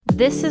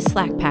This is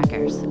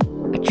Slackpackers,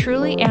 a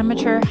truly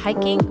amateur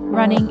hiking,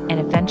 running, and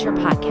adventure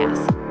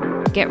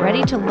podcast. Get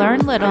ready to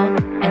learn little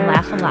and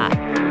laugh a lot,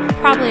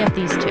 probably at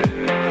these two.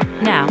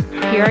 Now,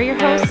 here are your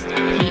hosts, Pete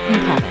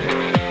and Kevin.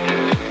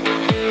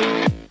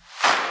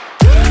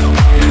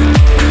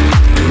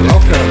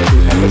 Welcome to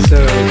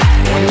episode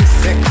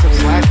 26 of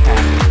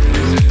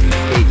Slackpackers,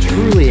 a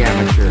truly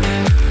amateur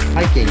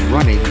hiking,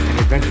 running, and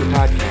adventure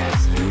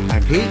podcast.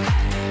 I'm Pete,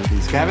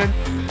 he's Kevin,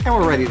 and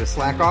we're ready to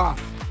slack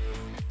off.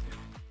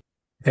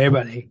 Hey,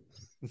 buddy.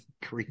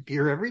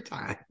 Creepier every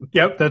time.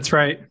 Yep, that's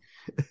right.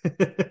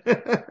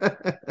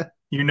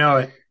 You know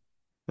it.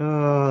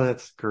 Oh,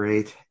 that's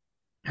great.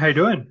 How you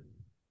doing?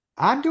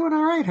 I'm doing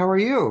all right. How are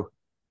you?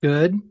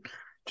 Good.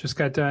 Just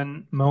got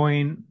done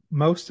mowing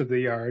most of the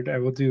yard. I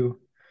will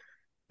do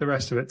the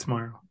rest of it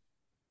tomorrow.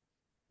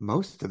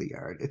 Most of the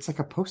yard. It's like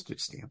a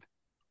postage stamp.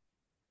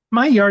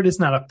 My yard is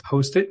not a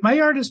post-it. My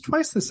yard is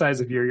twice the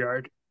size of your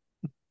yard.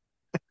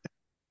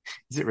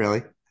 Is it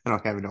really? I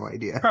don't have no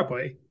idea.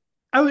 Probably.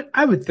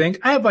 I would think.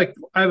 I have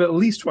at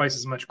least twice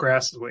as much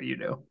grass as what you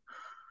do.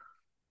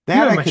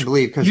 That I can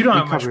believe because you don't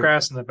have much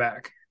grass in the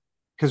back.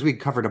 Because we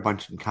covered a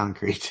bunch in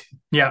concrete.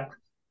 Yeah.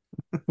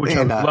 Which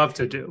I would love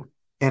to do.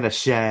 And a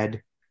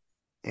shed.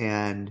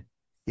 And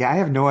yeah, I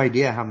have no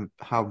idea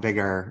how big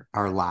our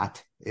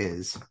lot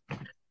is.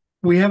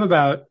 We have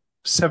about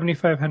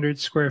 7,500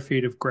 square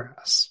feet of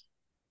grass.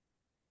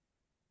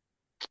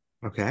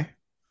 Okay.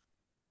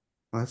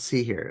 Let's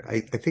see here. I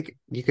think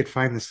you could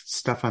find this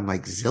stuff on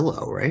like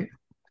Zillow, right?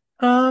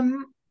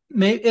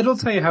 It'll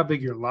tell you how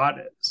big your lot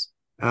is.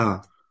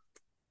 Oh.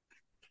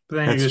 But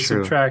then you just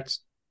subtract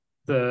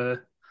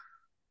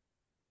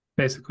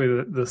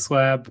basically the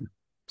slab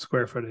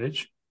square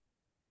footage.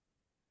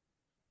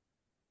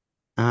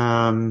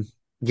 Yeah,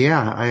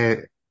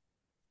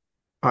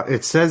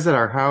 it says that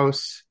our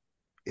house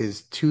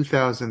is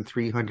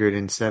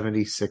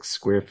 2,376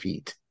 square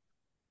feet.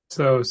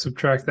 So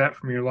subtract that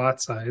from your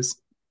lot size.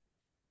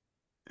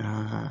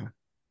 Not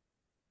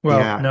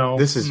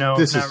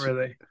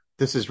really.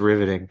 This is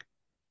riveting.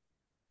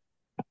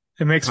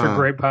 It makes for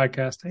great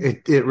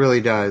podcasting. It really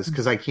does,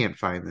 because I can't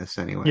find this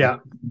anyway. Yeah.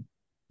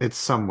 It's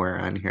somewhere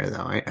on here,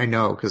 though. I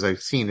know, because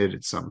I've seen it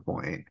at some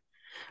point.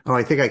 Oh,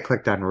 I think I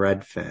clicked on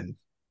Redfin.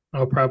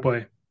 Oh,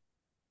 probably.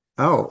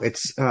 Oh,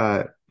 it's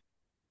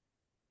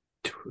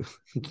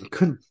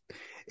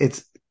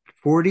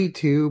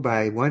 42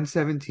 by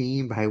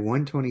 117 by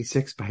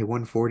 126 by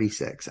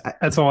 146.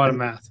 That's a lot of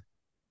math.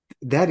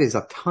 That is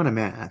a ton of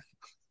math.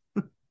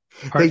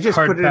 They just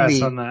put it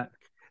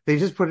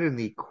in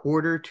the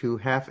quarter to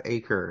half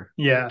acre.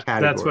 Yeah,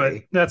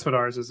 category. that's what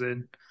ours is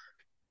in.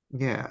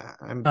 Yeah.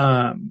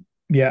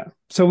 Yeah.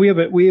 So we have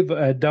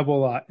a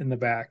double lot in the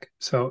back,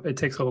 so it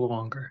takes a little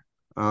longer.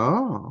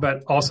 Oh.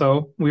 But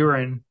also, we were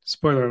in,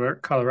 spoiler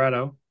alert,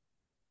 Colorado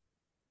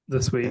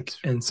this week,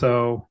 and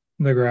so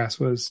the grass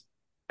was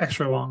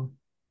extra long.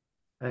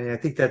 I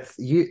think that's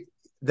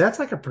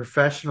like a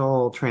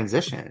professional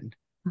transition.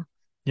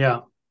 Yeah.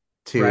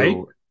 Right?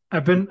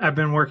 I've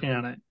been working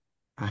on it.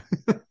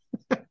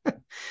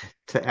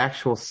 To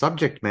actual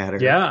subject matter.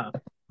 Yeah.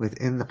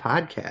 Within the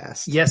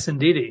podcast. Yes,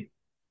 indeedy.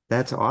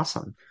 That's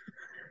awesome.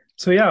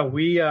 So yeah,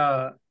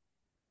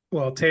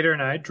 Tater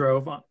and I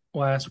drove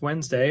last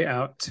Wednesday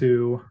out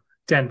to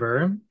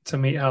Denver to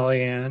meet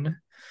Holly Ann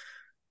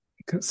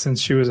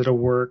since she was at a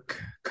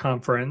work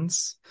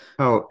conference.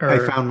 Oh, I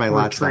found my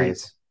lot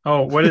size.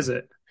 Oh, what is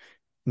it?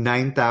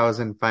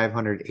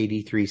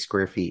 9,583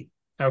 square feet.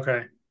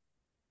 Okay.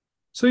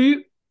 So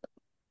you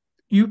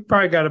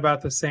probably got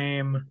about the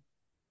same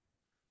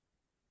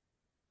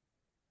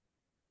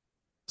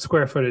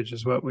square footage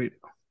as what we do,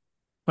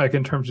 like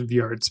in terms of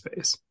yard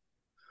space.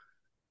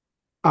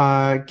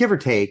 Give or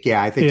take.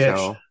 Yeah, I think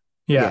so.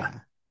 Yeah.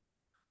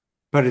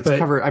 But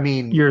covered. I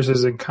mean, yours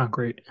is in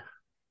concrete.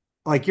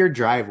 Like your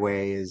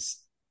driveway is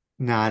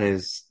not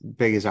as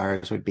big as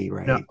ours would be,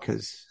 right?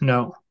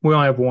 No, we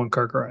only have one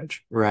car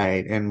garage.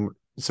 Right. And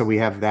so we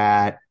have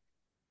that.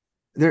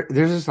 There's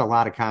just a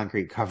lot of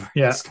concrete cover.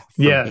 Yeah. Stuff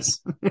yes.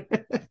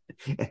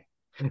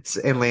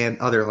 And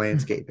other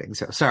landscaping.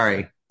 So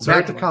sorry.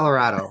 Back to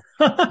Colorado.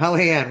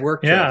 Holly Ann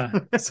worked. Yeah.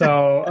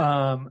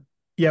 So,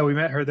 we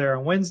met her there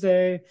on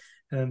Wednesday,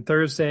 and then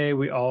Thursday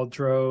we all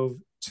drove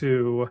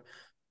to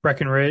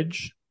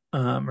Breckenridge,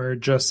 or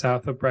just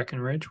south of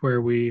Breckenridge,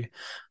 where we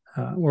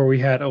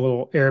had a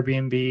little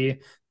Airbnb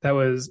that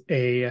was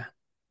it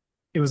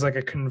was like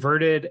a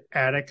converted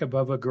attic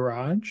above a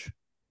garage.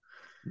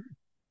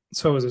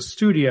 So it was a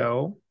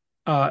studio.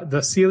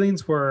 The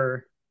ceilings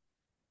were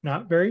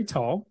not very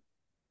tall.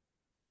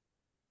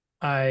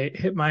 I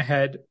hit my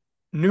head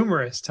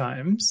numerous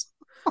times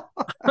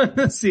on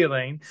the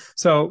ceiling.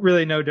 So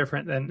really no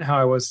different than how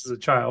I was as a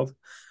child.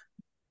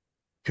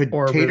 Could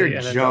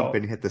Tater jump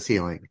and hit the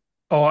ceiling?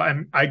 Oh,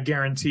 I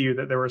guarantee you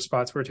that there were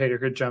spots where Tater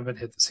could jump and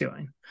hit the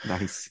ceiling.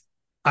 Nice.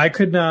 I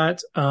could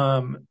not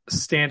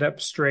stand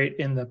up straight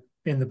in the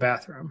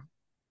bathroom.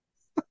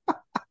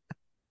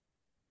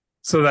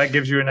 So that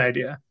gives you an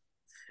idea.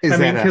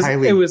 Because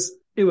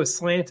it was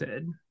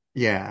slanted.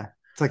 Yeah,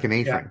 it's like an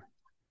A-frame.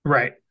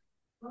 Right.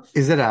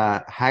 Is it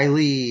a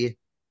highly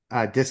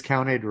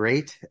discounted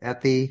rate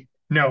at the?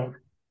 No,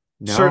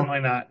 No. certainly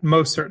not.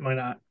 Most certainly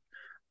not.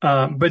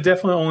 But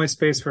definitely only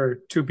space for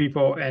two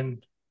people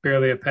and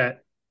barely a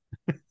pet.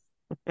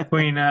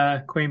 Queen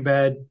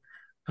bed.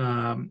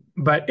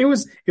 But it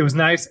was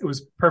nice. It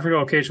was perfect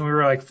location. We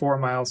were like 4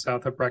 miles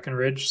south of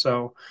Breckenridge,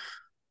 so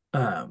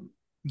um,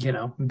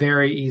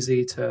 very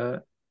easy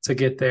to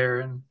get there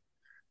and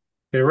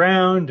get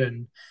around.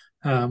 And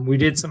we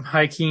did some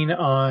hiking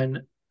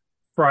on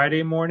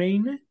Friday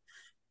morning,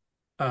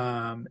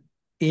 um,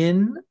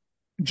 in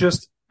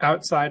just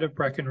outside of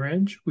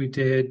Breckenridge. We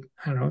did,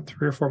 I don't know,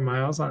 3 or 4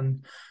 miles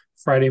on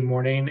Friday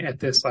morning at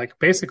this, like,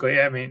 basically,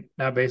 I mean,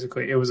 not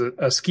basically, it was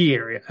a ski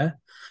area.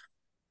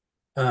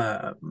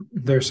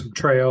 There's some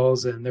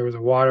trails and there was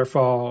a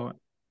waterfall.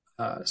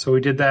 So we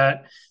did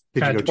that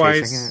Did you kind go of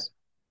chasing it?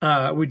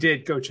 twice. We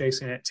did go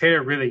chasing it.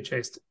 Taylor really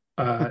chased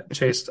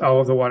all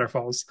of the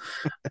waterfalls.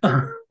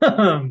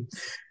 Um,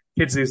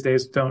 Kids these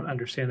days don't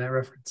understand that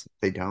reference.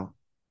 They don't.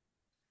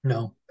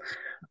 No.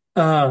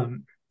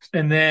 Um,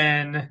 and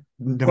then,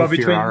 No well, fear,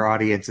 between our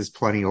audience is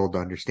plenty old to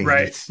understand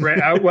right, it.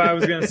 right. I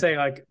was gonna say,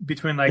 like,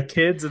 between like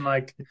kids and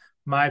like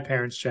my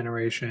parents'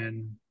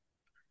 generation,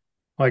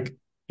 like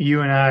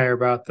you and I are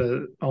about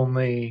the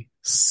only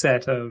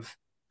set of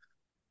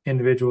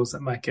individuals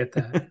that might get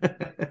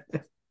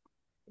that.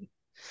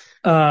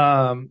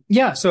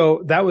 Yeah, so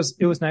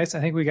it was nice. I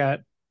think we got,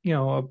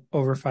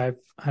 over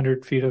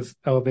 500 feet of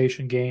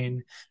elevation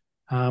gain,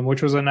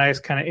 which was a nice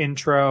kind of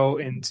intro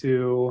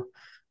into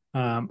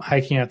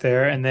hiking out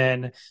there. And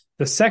then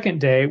the second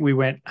day we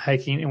went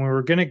hiking and we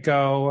were going to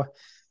go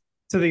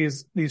to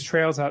these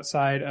trails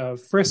outside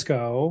of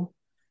Frisco,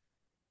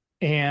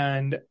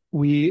 and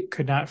we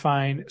could not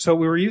find, so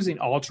we were using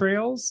All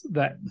Trails,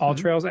 that All Mhm.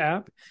 Trails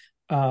app.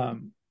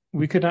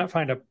 We could not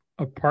find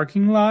a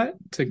parking lot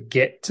to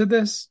get to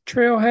this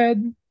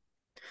trailhead.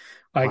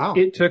 Like, Wow.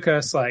 it took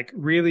us like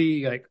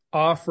really like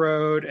off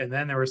road, and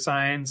then there were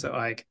signs that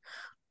like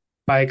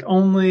bike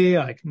only,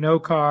 like no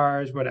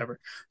cars, whatever.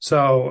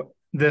 So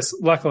this,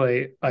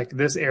 luckily, like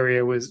this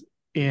area was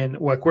in,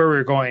 like, where we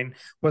were going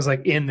was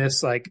like in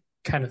this like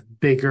kind of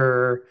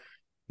bigger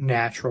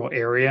natural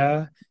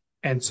area.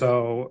 And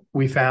so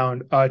we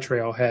found a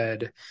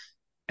trailhead,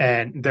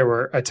 and there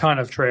were a ton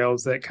of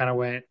trails that kind of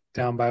went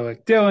down by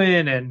like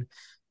Dillon and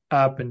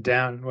up and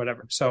down,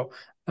 whatever. So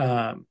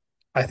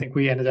I think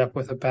we ended up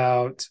with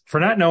about, for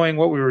not knowing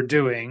what we were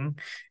doing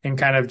and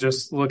kind of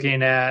just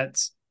looking at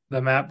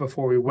the map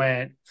before we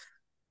went,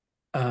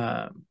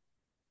 um,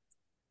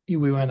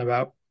 we went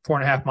about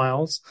 4.5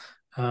 miles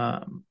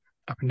up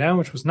and down,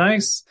 which was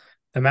nice.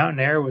 The mountain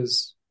air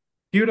was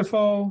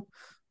beautiful.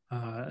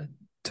 Uh,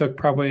 Took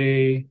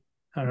probably,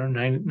 I don't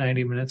know,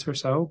 90 minutes or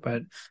so,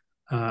 but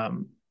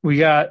we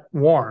got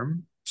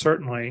warm,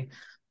 certainly,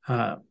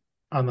 uh,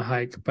 on the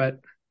hike, but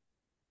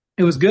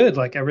it was good.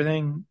 Like,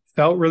 everything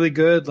felt really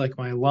good. Like,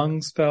 my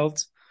lungs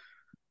felt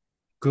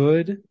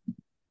good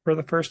for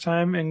the first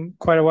time in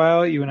quite a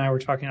while. You and I were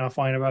talking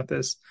offline about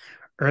this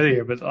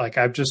earlier, but like,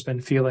 I've just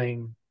been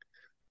feeling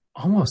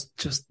almost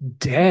just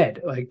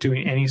dead, like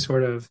doing any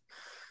sort of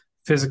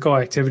physical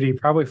activity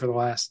probably for the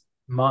last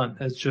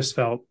month. It's just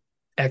felt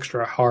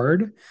extra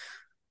hard.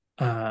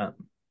 Uh,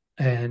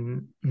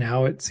 and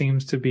now it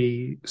seems to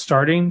be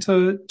starting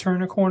to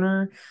turn a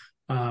corner.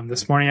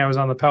 This morning I was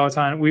on the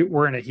Peloton.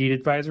 We're in a heat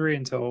advisory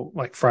until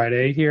like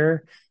Friday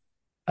here.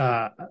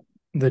 Uh,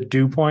 the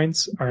dew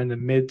points are in the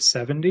mid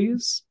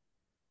 70s.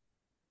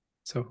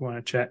 So if you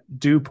want to check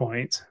dew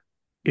point,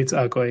 it's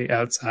ugly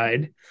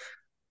outside.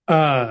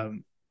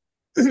 Um,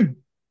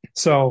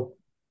 so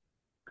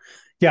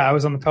yeah, I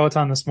was on the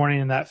Peloton this morning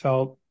and that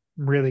felt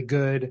really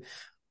good.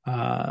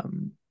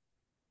 Um,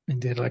 and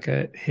did like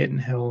a Hidden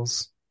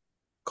Hills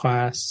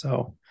class.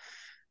 So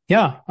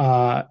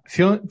yeah,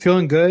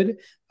 feeling good.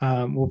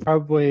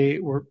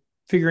 We're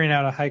figuring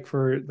out a hike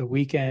for the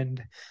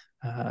weekend,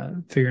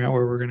 figuring out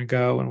where we're going to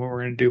go and what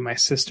we're going to do. My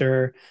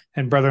sister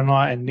and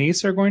brother-in-law and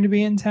niece are going to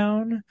be in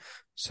town,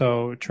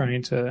 so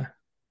trying to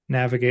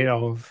navigate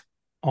all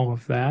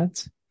of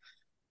that.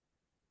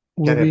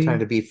 Will Gotta have time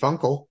be, to be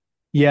Funkle.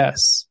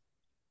 yes,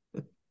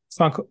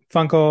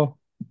 Funko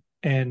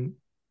and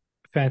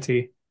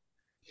Fenty.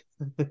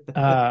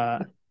 Uh,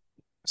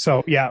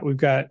 so yeah, we've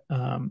got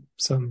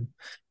some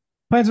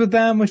plans with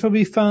them, which will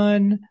be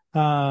fun.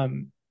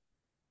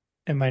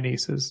 And my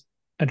niece is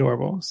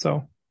adorable.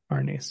 So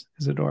our niece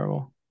is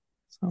adorable.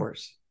 Of So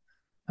course.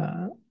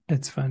 uh,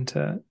 it's fun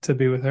to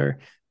be with her.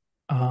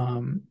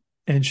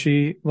 And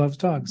she loves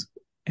dogs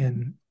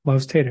and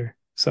loves Tater.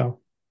 So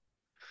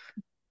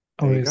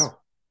There you always go.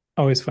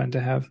 always fun to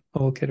have a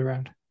little kid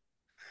around.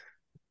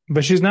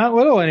 But she's not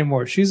little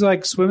anymore. She's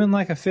like swimming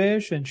like a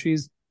fish, and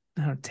she's,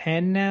 I don't know,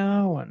 10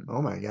 now, and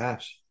Oh my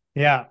gosh.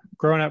 yeah,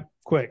 growing up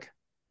quick.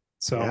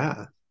 So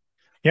Yeah.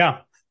 yeah.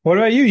 What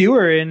about you? You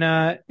were in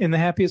the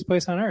happiest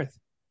place on earth.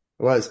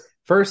 It was.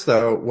 First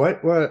though,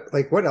 what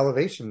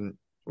elevation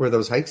were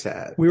those hikes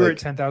at? We were at Like,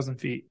 10,000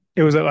 feet.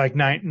 It was at like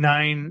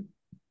nine.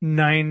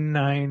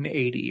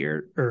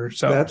 $9,980 or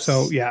so. So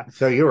That's yeah.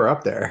 so you were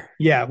up there.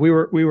 Yeah, we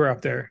were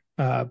up there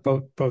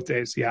both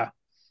days. Yeah.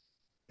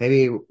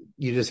 Maybe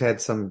you just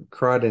had some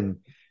crud and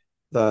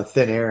the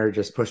thin air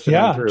just pushed it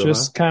on Yeah, through, huh?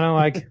 just kind of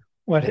like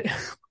let it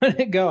let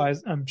it go.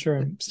 I'm sure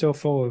I'm still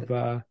full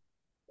of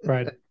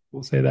pride.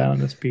 We'll say that on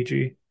this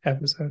PG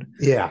episode.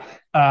 Yeah.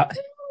 Uh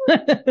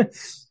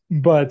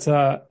but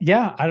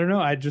yeah, I don't know.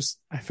 I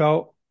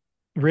felt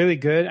really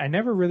good. I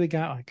never really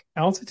got like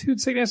altitude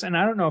sickness, and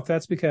I don't know if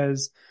that's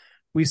because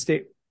we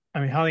stayed. I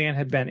mean, Holly Ann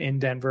had been in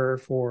Denver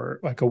for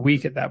like a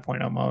week at that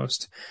point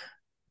almost,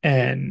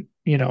 and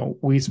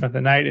we spent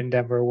the night in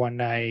Denver one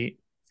night,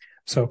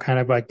 so kind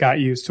of like got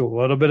used to a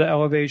little bit of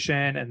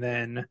elevation, and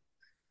then Like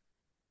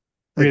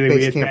really we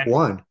base had camp been,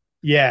 one.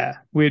 yeah,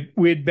 we'd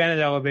been at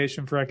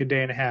elevation for like a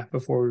day and a half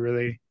before we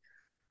really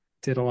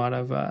did a lot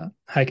of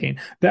hiking.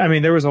 I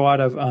mean, there was a lot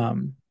of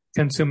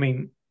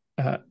consuming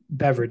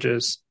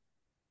beverages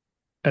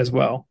as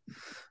well.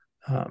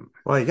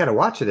 Well, you got to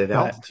watch it at But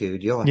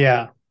altitude. You'll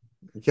yeah,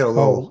 get a oh,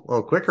 little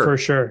for quicker.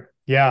 sure.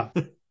 Yeah.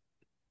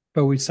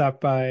 But we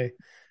stopped by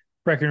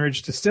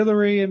Breckenridge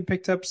Distillery and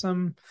picked up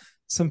some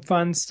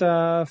fun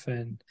stuff,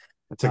 and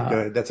That's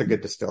a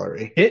good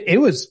distillery. it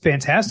was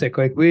fantastic.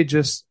 Like we had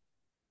just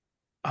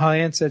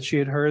Holly Ann said she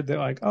had heard that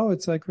like, oh,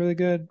 it's like really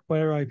good.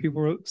 Whatever, like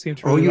people seem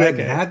to Oh, really you like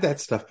hadn't it. had that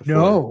stuff before.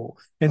 No.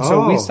 And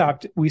so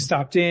Oh, we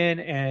stopped in,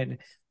 and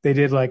they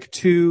did like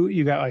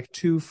you got like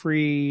two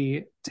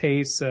free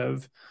tastes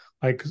of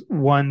like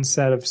one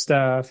set of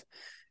stuff.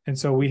 And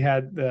so we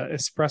had the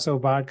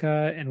espresso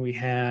vodka, and we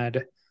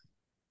had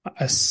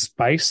a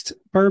spiced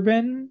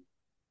bourbon,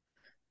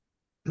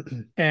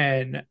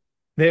 and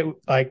they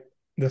like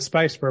the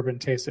spiced bourbon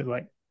tasted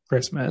like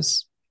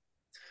Christmas.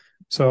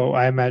 So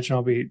I imagine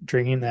I'll be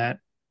drinking that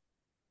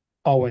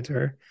all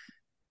winter.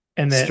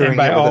 And stirring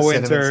by it with a all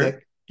cinnamon winter,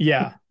 stick.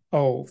 yeah.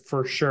 Oh,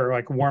 for sure.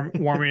 Like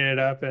warming it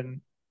up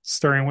and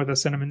stirring with a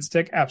cinnamon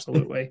stick.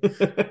 Absolutely.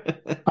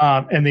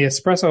 And the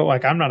espresso,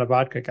 like I'm not a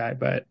vodka guy,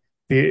 but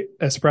the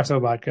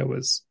espresso vodka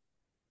was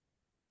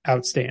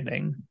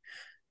outstanding.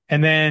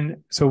 And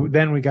then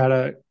we got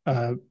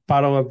a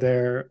bottle of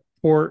their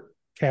port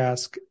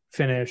cask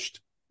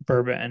finished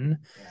bourbon.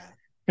 Yeah.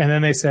 And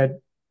then they said,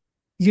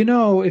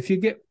 if you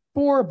get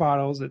 4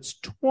 bottles, it's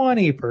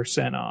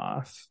 20%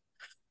 off.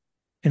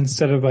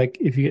 Instead of like,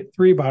 if you get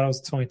 3 bottles,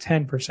 it's only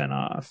 10%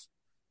 off.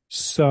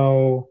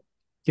 So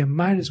you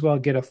might as well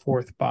get a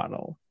 4th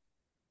bottle.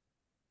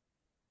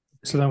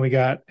 So then we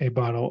got a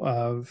bottle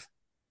of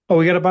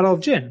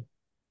gin,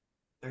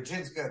 Their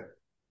gin's good.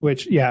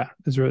 which, yeah,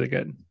 is really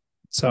good.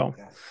 So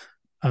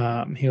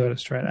Yeah. he let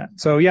us try that.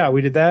 So yeah,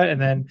 we did that.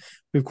 And then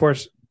we, of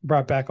course,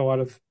 brought back a lot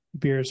of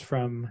beers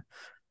from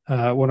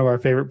one of our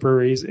favorite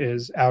breweries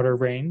is Outer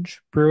Range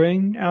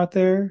Brewing out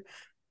there.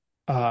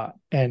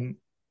 And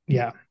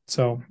yeah,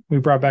 so we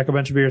brought back a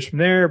bunch of beers from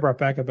there, brought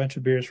back a bunch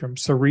of beers from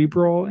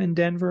Cerebral in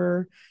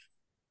Denver.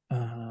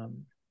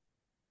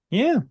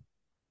 Yeah.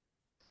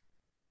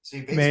 So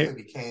you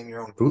basically became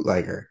your own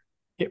bootlegger.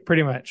 Yeah,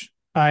 pretty much.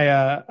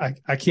 I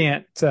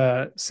can't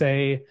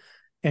say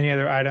any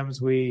other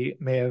items we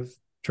may have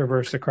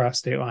traversed across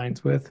state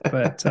lines with,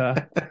 but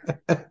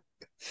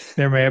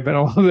there may have been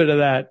a little bit of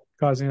that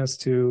causing us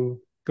to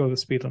go the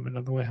speed limit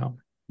on the way home.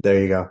 There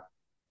you go.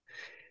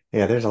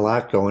 Yeah, there's a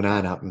lot going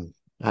on out in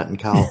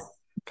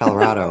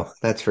Colorado,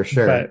 that's for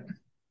sure. But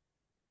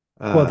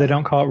well, they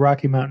don't call it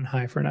Rocky Mountain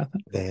High for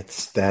nothing.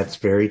 That's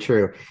very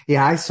true.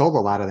 Yeah, I sold a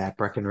lot of that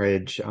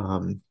Breckenridge,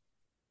 a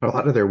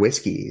lot of their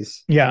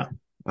whiskeys, Yeah.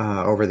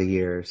 over the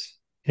years.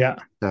 Yeah.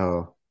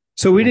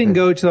 So we didn't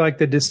go to like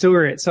the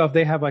distillery itself.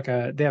 They have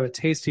a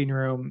tasting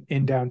room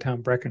in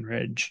downtown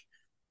Breckenridge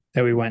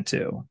that we went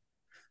to.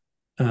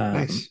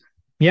 Nice.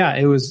 Yeah,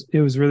 it was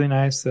really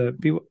nice. The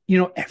people,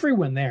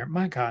 everyone there,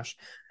 my gosh,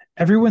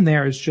 everyone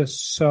there is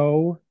just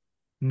so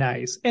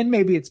nice. And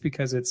maybe it's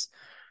because it's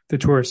the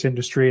tourist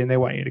industry and they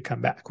want you to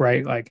come back,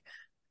 right? Like,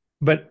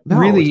 but No,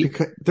 really, it's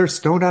because they're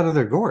stoned out of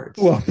their gourds.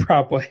 well,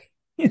 probably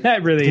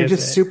that really They're is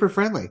just it. super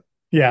friendly.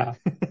 Yeah.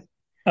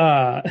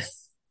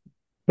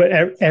 But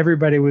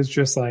everybody was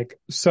just like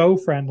so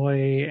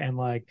friendly, and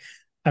like,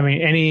 I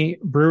mean, any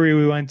brewery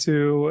we went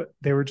to,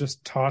 they were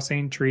just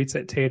tossing treats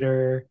at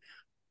Tater.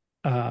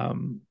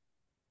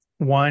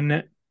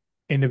 One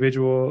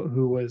individual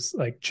who was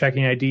like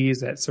checking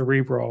IDs at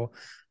Cerebral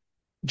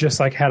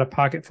just like had a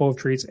pocket full of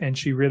treats, and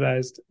she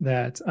realized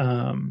that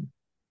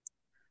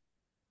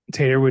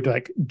Tater would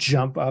like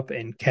jump up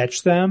and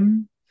catch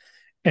them.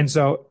 And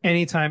so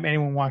anytime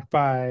anyone walked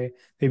by,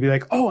 they'd be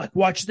like, "Oh, like,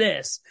 watch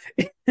this,"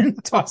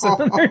 and toss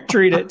another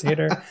treat at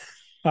Tater.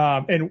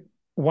 And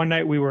one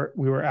night we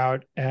were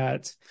out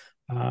at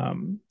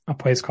a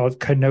place called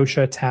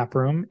Kenosha Tap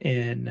Room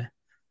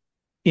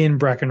in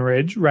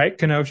Breckenridge, right?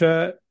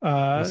 Kenosha,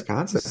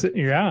 Wisconsin.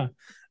 Yeah.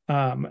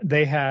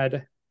 They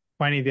had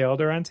Pliny the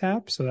Elder on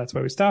tap, so that's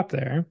why we stopped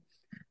there.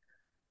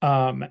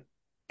 And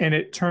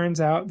it turns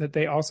out that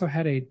they also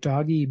had a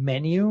doggy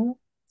menu.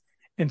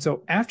 And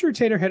so after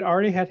Tater had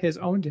already had his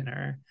own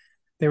dinner,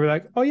 they were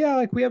like, "Oh yeah,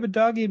 like we have a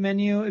doggy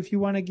menu if you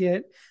want to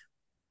get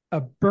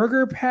a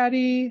burger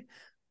patty,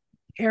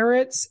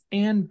 carrots,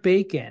 and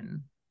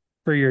bacon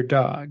for your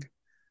dog.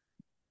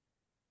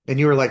 And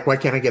you were like, why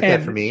can't I get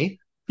that for And me?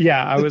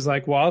 yeah, I was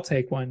like, well, I'll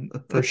take one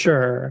for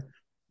sure.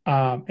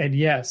 And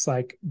yes,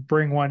 like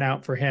bring one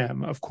out for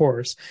him, of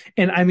course.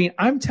 And I mean,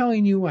 I'm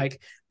telling you,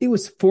 like, it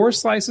was 4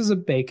 slices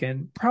of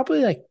bacon,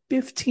 probably like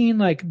 15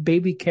 like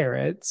baby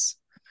carrots.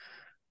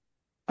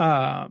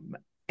 Um,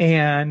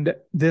 and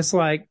this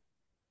like,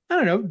 I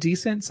don't know,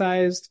 decent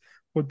sized,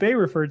 what they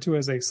referred to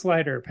as a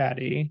slider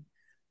patty,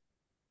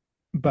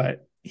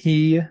 but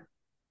he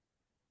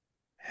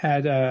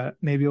had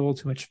maybe a little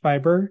too much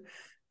fiber,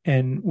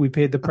 and we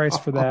paid the price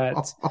for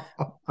that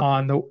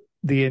on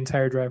the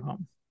entire drive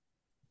home.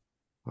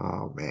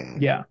 Oh man.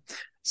 Yeah.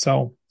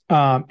 So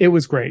it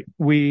was great.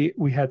 We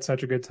had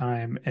such a good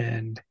time,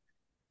 and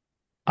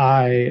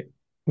I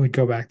would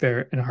go back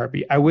there in a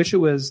heartbeat. I wish it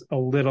was a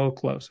little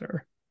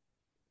closer.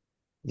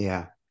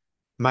 Yeah.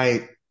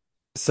 My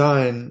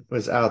son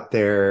was out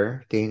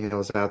there, Daniel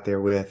was out there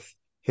with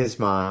his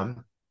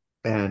mom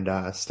and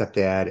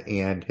stepdad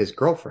and his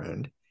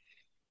girlfriend.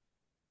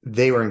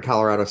 They were in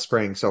Colorado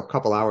Springs, so a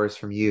couple hours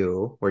from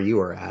you, where you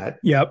were at.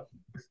 Yep.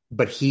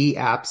 But he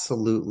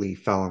absolutely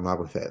fell in love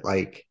with it.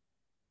 Like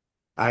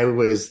I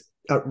was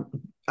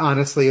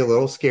honestly a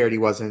little scared he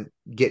wasn't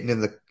getting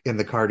in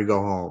the car to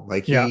go home.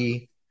 Like Yeah.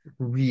 he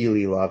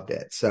really loved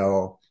it.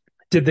 So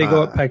Did they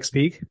go up uh Pikes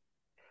Peak?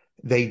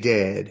 they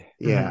did.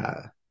 Hmm.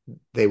 Yeah.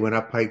 They went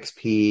up Pikes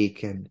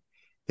Peak and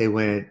they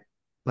went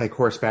like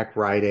horseback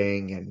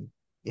riding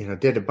and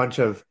did a bunch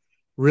of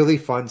really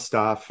fun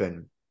stuff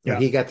and Yeah.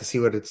 he got to see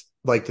what it's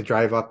like to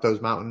drive up those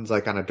mountains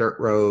like on a dirt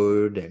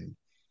road and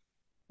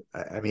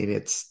I mean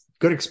it's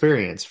good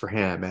experience for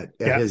him at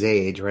Yeah. his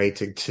age, right?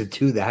 To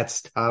do that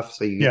stuff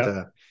so you get Yeah.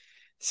 to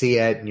see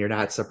it and you're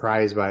not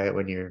surprised by it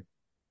when you're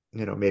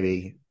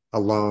maybe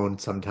alone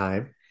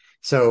sometime.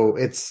 So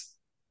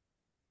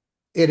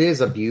it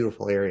is a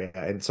beautiful area.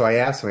 And so I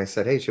asked him, I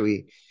said, hey, should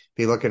we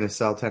be looking to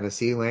sell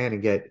Tennessee land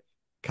and get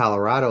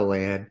Colorado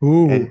land?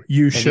 Ooh, And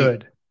you and he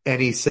should.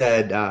 and he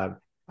said,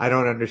 I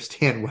don't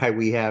understand why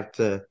we have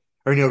to,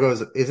 or Neil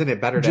goes, isn't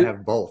it better to J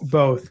have both?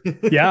 Both.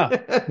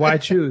 Yeah. Why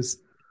choose?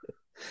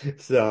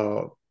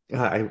 So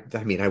I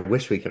mean, I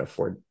wish we could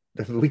afford,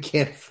 we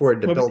can't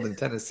afford to Let me, build in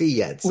Tennessee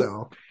yet.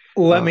 So,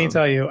 let me um,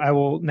 tell you, I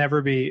will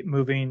never be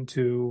moving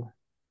to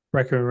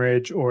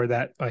Breckenridge or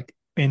that like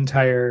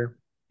entire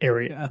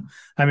area.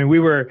 I mean, we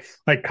were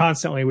like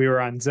constantly we were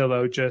on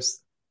Zillow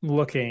just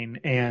looking,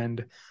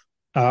 and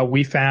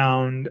we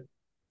found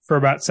for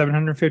about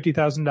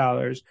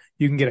 $750,000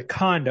 you can get a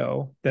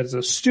condo that is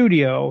a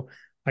studio,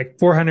 like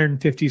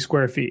 450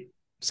 square feet,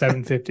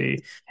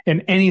 750,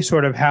 and any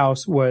sort of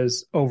house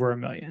was over $1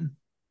 million.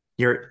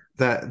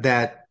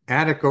 that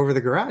attic over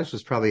the garage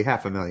was probably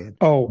 500,000.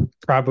 Oh,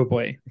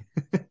 probably,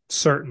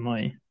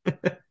 certainly.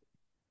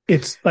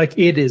 It's like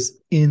it is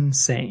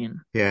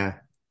insane, Yeah.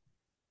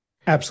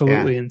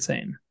 absolutely Yeah.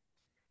 insane.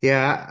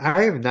 Yeah,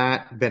 I have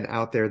not been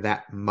out there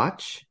that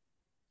much,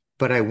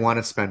 but I want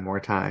to spend more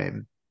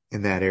time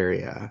in that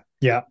area.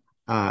 Yeah.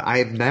 I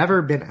have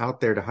never been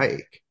out there to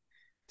hike,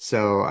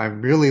 so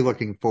I'm really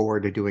looking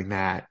forward to doing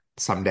that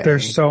someday,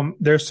 There's so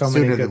many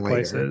sooner than good later.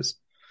 places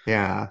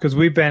Yeah. because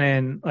we've been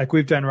in like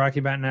we've done Rocky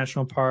Mountain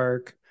National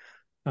Park,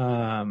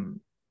 um,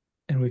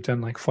 and we've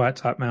done like Flat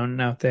Top Mountain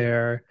out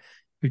there.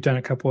 We've done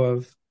a couple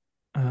of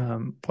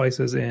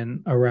places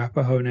in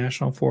Arapahoe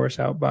National Forest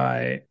out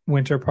by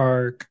Winter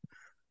Park,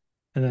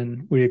 and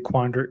then we did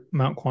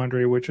Mount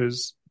Quandary, which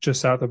is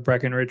just south of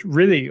Breckenridge,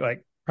 really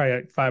like probably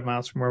like 5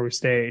 miles from where we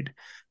stayed.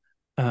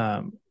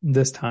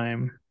 This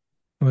time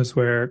was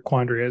where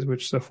Quandary is,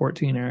 which is a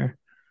 14er,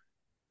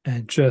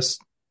 and it's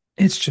Oh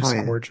just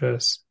yeah.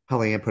 gorgeous.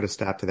 Holly Ann put a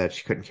stop to that.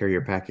 She couldn't carry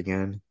her pack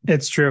again.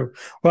 It's true.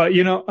 Well,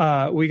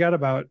 we got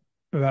about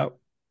I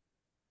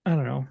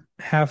don't know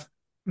half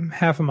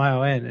a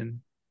mile in, and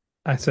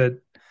I said,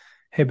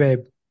 "Hey, babe,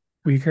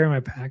 will you carry my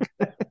pack?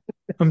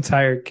 I'm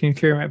tired. Can you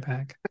carry my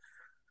pack?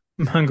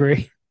 I'm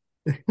hungry."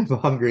 I'm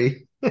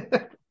hungry.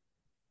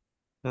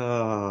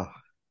 Oh,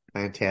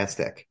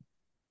 fantastic.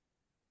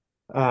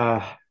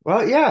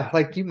 Well, yeah,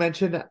 like you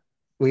mentioned,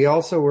 we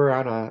also were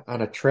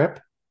on a trip.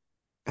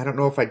 I don't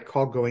know if I'd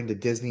call going to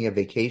Disney a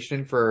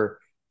vacation for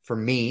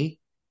me,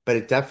 but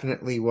it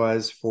definitely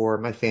was for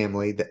my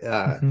family.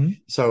 Hmm.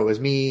 So it was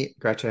me,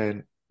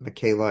 Gretchen,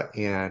 Michaela,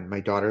 and my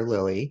daughter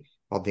Lily,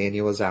 while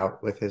Daniel was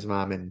out with his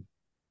mom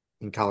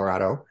in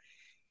Colorado.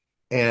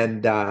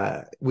 And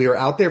we were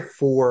out there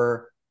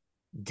for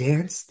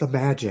Dance the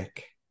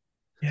Magic.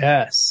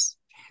 Yes,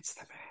 Dance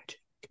the Magic.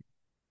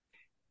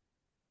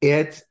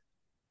 It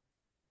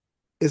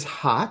is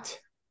hot,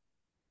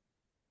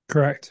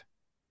 correct.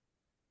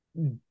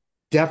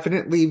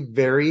 definitely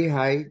very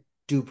high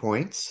dew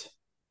points.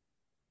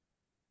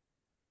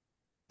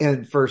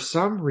 And for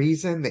some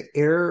reason, the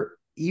air,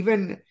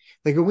 even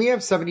like when we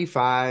have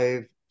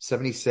 75,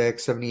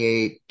 76,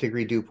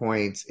 78-degree dew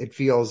points, it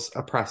feels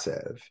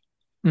oppressive.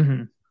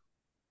 Hmm.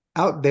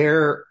 Out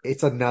there,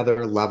 it's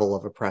another level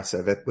of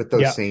oppressive with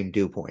those Yeah. same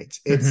dew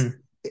points. Hmm.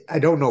 I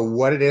don't know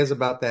what it is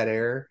about that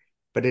air,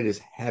 but it is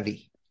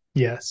heavy.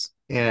 Yes.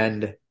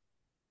 And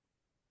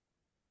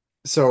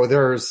so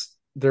there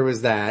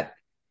was that.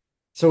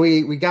 So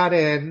we got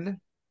in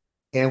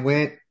and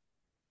went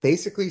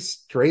basically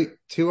straight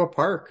to a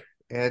park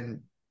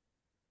and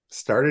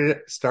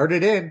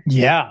started in.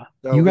 Yeah.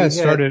 So You we guys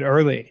hit, started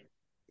early.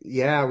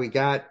 yeah, we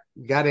got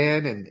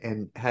in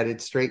and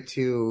headed straight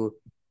to,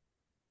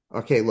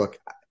 okay, look,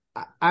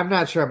 I'm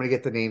not sure I'm going to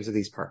get the names of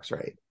these parks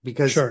right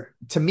because Sure.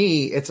 to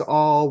me, it's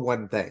all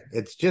one thing.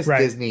 It's just Right.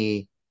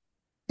 Disney.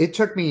 It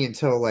took me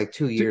until like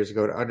 2 years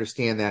ago to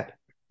understand that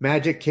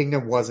Magic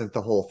Kingdom wasn't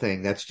the whole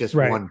thing. That's just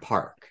Right. one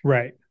park.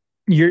 Right.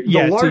 The So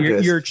your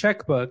largest,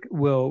 checkbook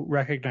will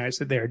recognize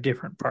that they are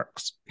different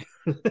parks.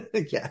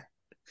 yeah.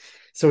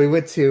 So we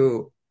went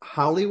to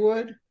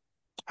Hollywood.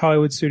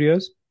 Hollywood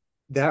Studios.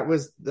 That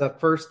was the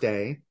first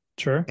day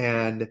Sure.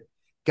 and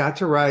got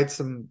to ride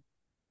some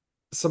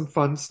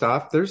fun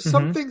stuff. There's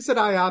some Mm-hmm. things that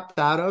I opt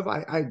out of.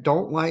 I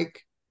don't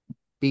like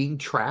being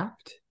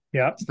trapped.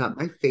 Yeah. It's not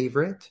my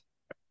favorite.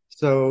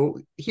 So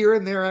here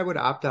and there, I would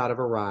opt out of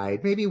a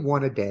ride, maybe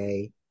one a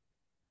day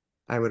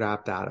I would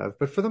opt out of.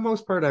 But for the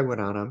most part, I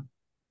went on them.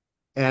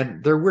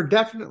 And there were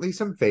definitely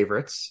some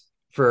favorites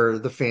for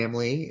the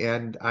family,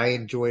 and I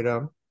enjoyed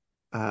them.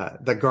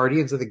 The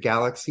Guardians of the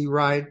Galaxy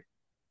ride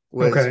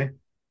was Okay.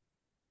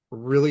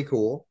 really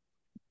cool.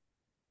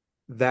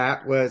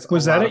 That was a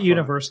Was that lot at of fun.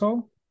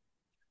 Universal?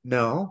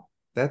 No,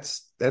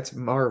 that's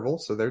Marvel,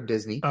 so they're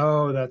Disney.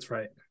 Oh, that's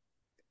right.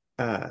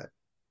 Uh,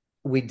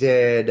 we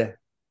did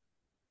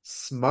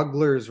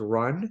Smuggler's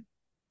Run,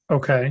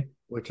 Okay.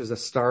 which is a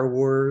Star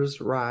Wars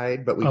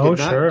ride, but we Oh, did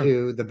not sure.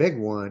 do the big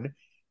one,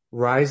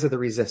 Rise of the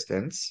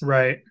Resistance.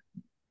 Right.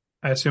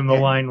 I assume the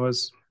And, line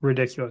was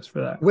ridiculous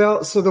for that.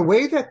 well, so the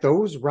way that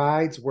those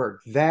rides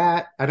work,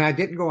 that and I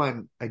didn't go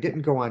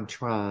on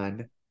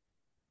Tron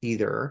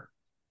either,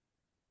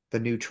 the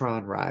new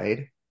Tron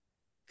ride,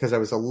 because I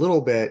was a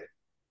little bit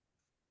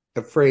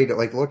afraid,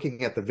 like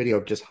looking at the video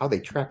of just how they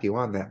trap you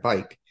on that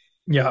bike,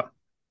 Yeah.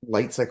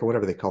 light cycle,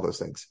 whatever they call those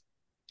things.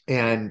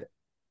 And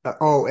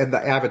oh, and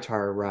the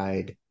Avatar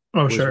ride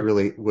Oh, sure.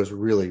 was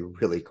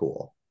really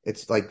cool.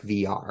 It's like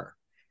VR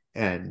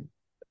and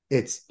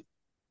it's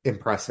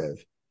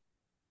impressive.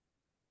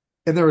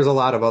 And there was a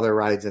lot of other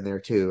rides in there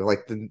too,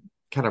 like the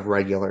kind of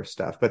regular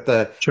stuff. But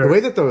the way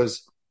Sure. that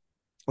those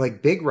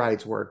like big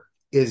rides work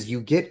is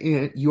you get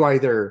in, you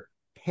either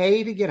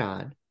pay to get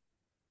on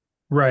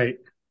Right.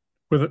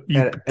 With you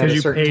at because a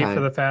you certain pay for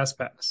time. the fast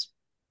pass.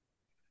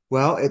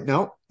 Well,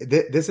 no,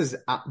 this is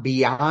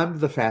beyond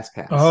the fast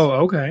pass. Oh,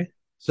 okay.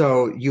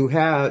 So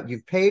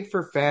you've paid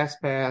for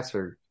fast pass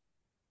or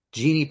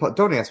Genie.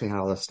 Don't ask me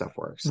how all this stuff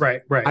works.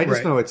 Right, right, I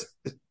just right.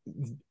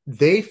 know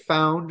they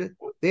found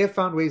they have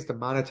found ways to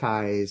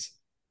monetize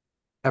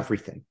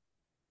everything,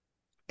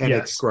 and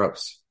it's Yes.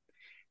 gross.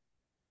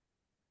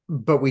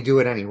 But we do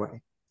it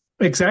anyway.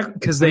 Exactly.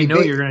 Because I they mean, know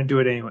you're going to do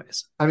it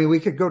anyways. we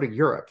could go to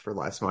Europe for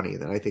less money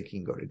than I think you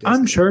can go to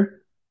I'm Disney.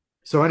 sure.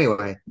 So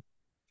anyway,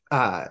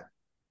 uh,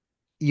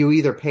 you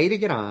either pay to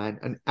get on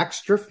an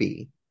extra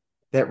fee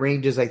that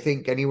ranges, I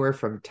think, anywhere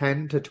from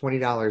 $10 to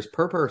 $20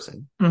 per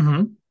person,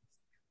 Mm-hmm.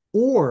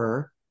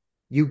 or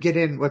you get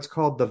in what's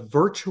called the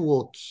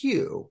virtual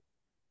queue.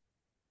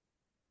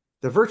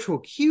 The virtual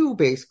queue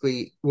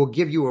basically will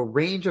give you a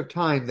range of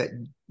time that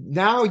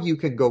now you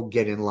can go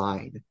get in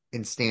line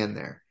and stand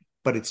there,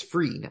 but it's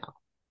free now.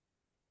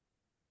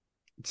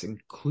 It's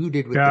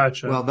included with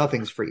Gotcha.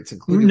 nothing's free. It's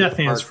included with the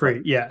Nothing is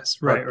free. Yes.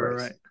 Right, park right,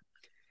 price. right.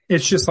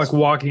 It's just like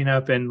walking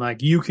up and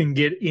like you can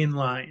get in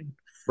line,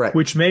 Right.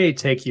 which may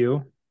take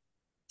you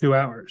 2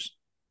 hours.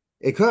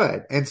 It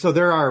could. And so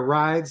there are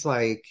rides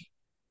like,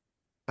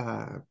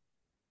 uh,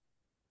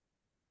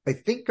 I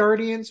think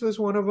Guardians was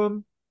one of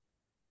them.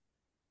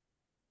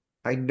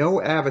 I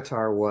know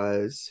Avatar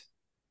was,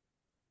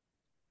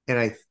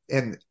 and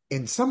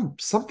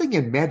something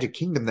in Magic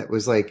Kingdom that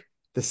was like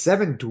the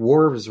Seven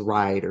Dwarves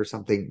ride or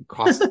something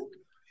cost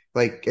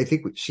like I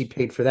think she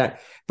paid for that.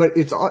 But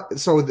it's all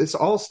so this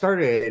all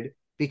started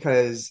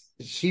because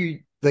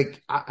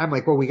I'm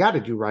like, well, we got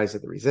to do Rise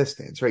of the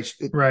Resistance, right?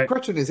 Right,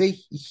 Gretchen is a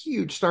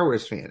huge Star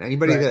Wars fan.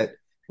 Anybody right, that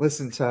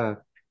listened to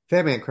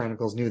Fatman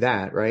Chronicles knew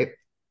that, right?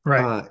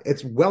 right.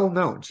 It's well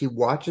known. She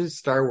watches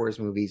Star Wars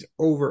movies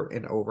over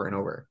and over and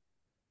over.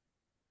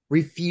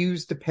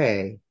 Refused to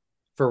pay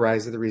for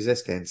Rise of the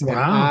Resistance. And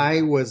Wow.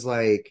 I was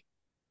like,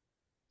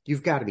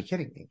 you've got to be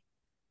kidding me.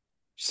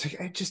 She's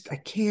like, I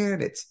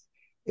can't.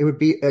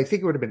 I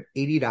think it would have been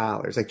 $80,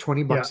 like Yeah.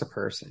 $20 a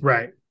person.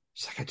 Right.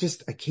 She's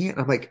like, I can't.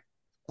 I'm like,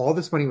 all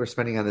this money we're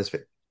spending on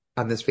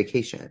this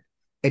vacation.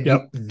 And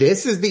Yep.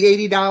 this is the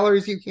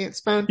 $80 you can't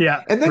spend.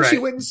 Yeah. And then she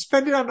Right. went and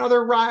spent it on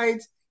other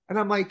rides. And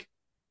I'm like,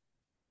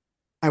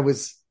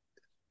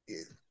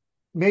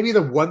 maybe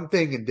the one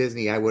thing in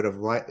Disney I would have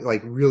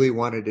like really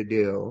wanted to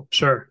do,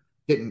 Sure.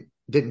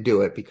 didn't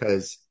do it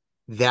because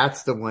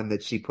that's the one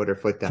that she put her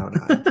foot down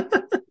on.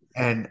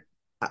 And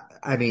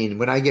I mean,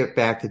 when I get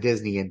back to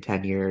Disney in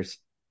 10 years,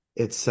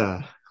 it's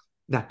not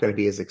going to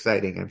be as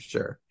exciting, I'm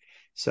sure.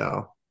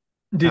 So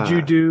Did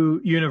you do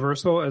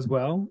Universal as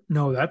well?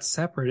 No, that's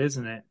separate,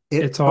 isn't it?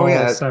 It's Oh all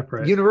yeah,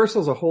 separate.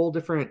 Universal's a whole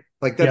different,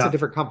 like that's a Yeah.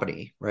 different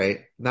company, right?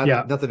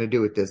 Yeah. Nothing to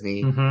do with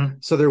Disney. Hmm.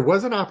 So there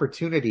was an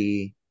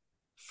opportunity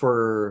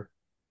for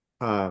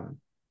um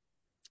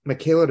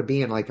Michaela to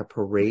be in like a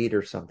parade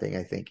or something,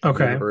 I think, in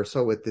Okay.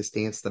 Universal with this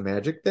Dance the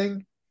Magic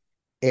thing.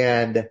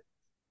 And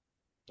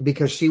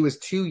because she was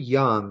too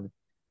young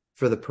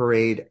for the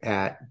parade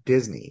at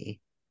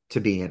Disney to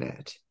be in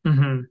it.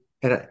 Hmm.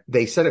 And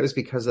they said it was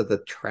because of the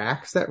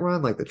tracks that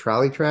run, like the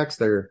trolley tracks.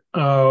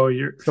 Oh,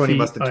 your Somebody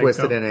must feet have like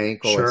twisted go. an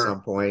ankle at Sure.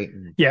 some point.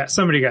 And, Yeah,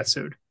 somebody got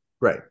sued.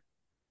 right.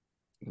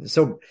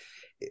 So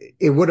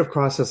it would have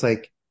cost us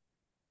like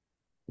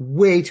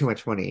way too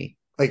much money.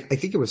 Like I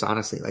think it was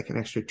honestly like an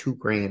extra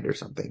 $2,000 or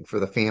something for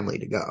the family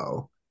to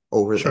go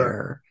over Sure.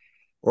 there,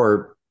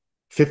 or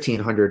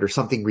 1,500 or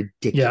something Yeah.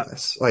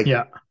 ridiculous. Like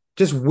Yeah.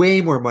 just way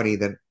more money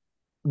than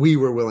we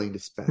were willing to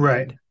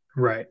Right. spend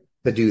Right.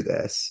 to do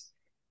this.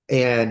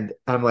 And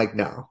I'm like,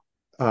 no,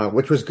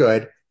 which was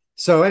good.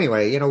 So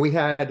anyway, we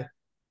had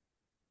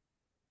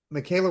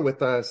Michaela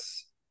with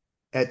us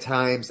at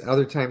times.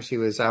 Other times she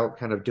was out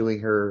kind of doing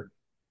her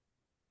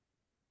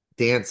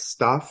dance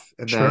stuff.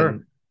 And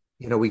Sure.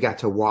 then, we got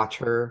to watch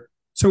her.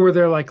 So were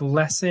there like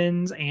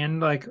lessons and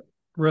like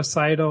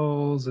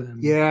recitals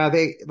and Yeah,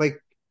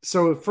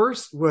 so at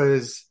first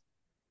was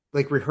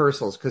like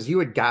rehearsals because you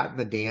had gotten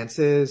the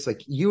dances.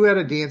 Like you had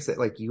a dance that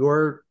like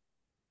your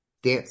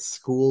dance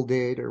school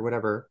did or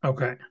whatever,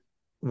 okay.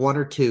 one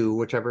or two,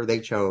 whichever they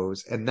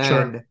chose. And Sure.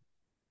 then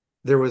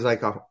there was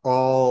like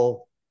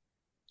all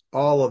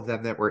of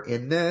them that were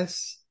in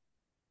this,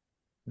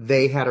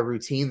 they had a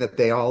routine that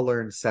they all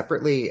learned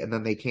separately, and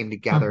then they came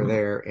together Hmm.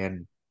 there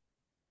and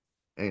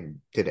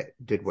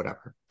did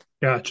whatever.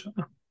 Gotcha.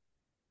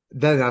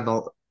 Then on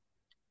the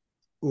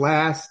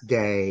last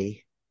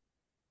day,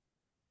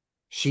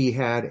 she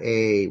had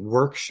a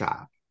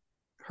workshop.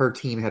 Her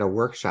team had a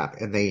workshop,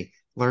 and they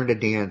learned to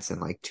dance in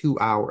like 2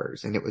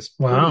 hours, and it was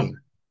Wow.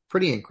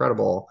 pretty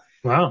incredible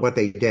Wow. what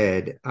they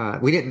did.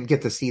 We didn't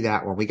get to see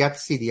that one. We got to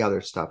see the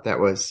other stuff. That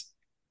was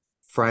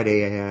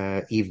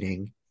Friday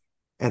evening.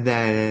 And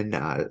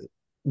then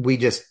we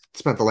just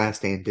spent the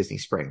last day in Disney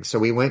Springs. So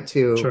we went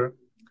to Sure.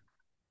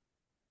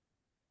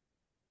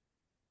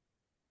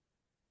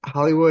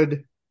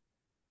 Hollywood,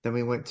 then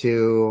we went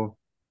to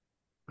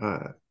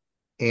uh,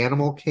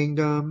 Animal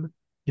Kingdom,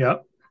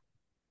 Yep.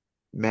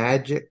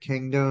 Magic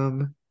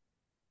Kingdom,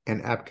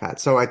 and Epcot.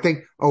 So I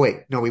think, oh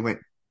wait, no, we went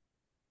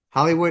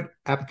Hollywood,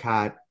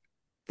 Epcot,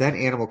 then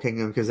Animal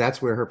Kingdom because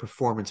that's where her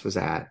performance was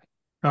at,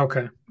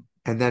 Okay.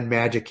 and then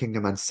Magic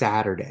Kingdom on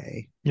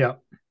Saturday.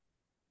 Yep.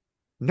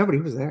 Nobody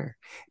was there.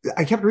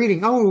 I kept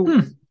reading, oh,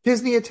 Hmm.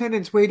 Disney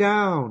attendance way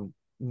down.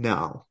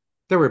 No,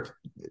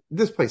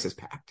 this place is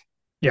packed.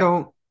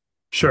 Yeah.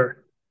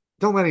 Sure.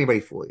 Don't let anybody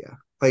fool you.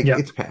 Like Yeah.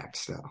 it's packed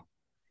still.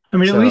 I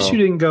mean, at least you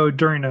So didn't go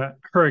during a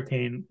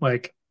hurricane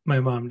like my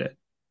mom did.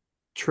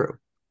 true.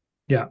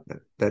 Yeah.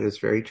 That is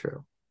very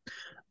true.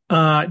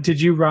 Did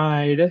you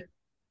ride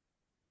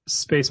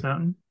Space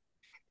Mountain?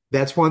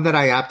 That's one that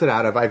I opted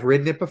out of. I've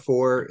ridden it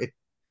before.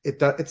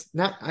 It's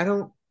not. I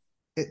don't.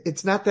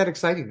 It's not that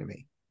exciting to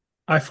me.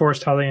 I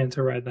forced Holly in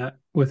to ride that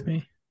with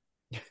me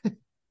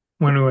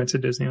when we went to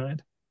Disneyland.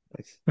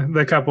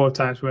 The couple of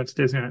times we went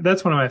to Disneyland.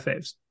 That's one of my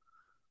faves.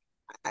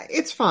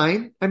 It's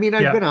fine. I mean,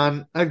 Yeah.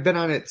 I've been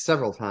on it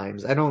several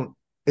times. I don't.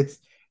 It's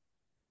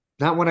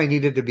not one I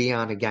needed to be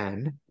on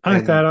again. I like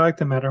And that. I like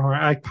the Matterhorn.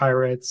 I like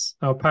Pirates.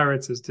 Oh,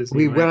 Pirates is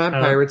we Disneyland. went on I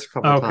don't. Pirates a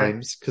couple Oh, okay.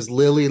 times because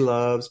Lily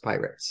loves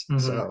Pirates. Hmm.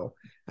 So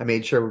I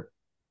made sure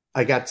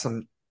I got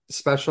some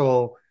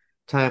special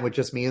time with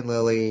just me and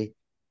Lily.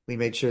 We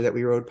made sure that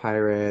we rode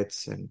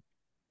Pirates and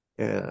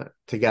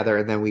together,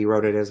 and then we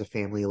rode it as a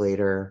family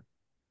later.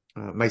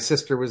 My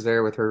sister was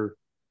there with her,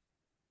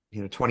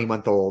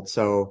 20-month-old,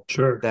 so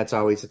Sure. that's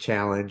always a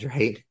challenge,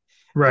 right?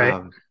 Right.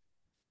 Um,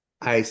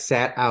 I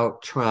sat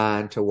out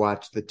Tron to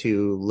watch the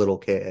two little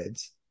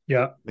kids.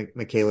 Yeah.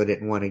 Michaela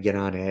didn't want to get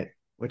on it,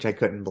 which I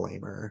couldn't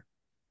blame her.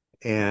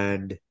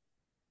 And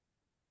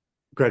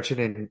Gretchen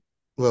and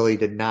Lily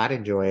did not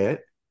enjoy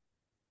it.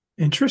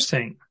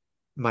 Interesting.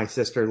 My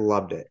sister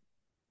loved it.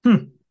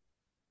 Hmm.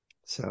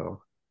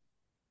 So,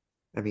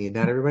 I mean,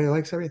 not everybody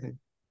likes everything.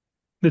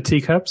 The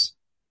teacups.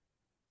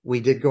 We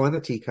did go on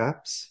the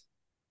teacups.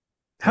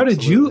 How did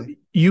Absolutely.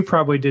 you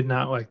probably did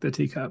not like the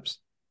teacups.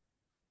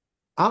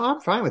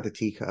 I'm fine with the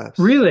teacups.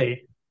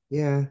 Really?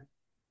 Yeah.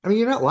 I mean,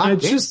 you're not locked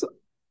It's in. just,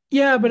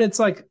 yeah, but it's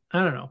like,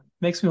 I don't know,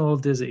 makes me a little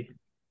dizzy.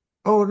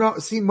 Oh, no.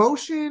 See,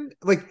 motion,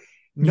 like,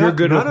 You're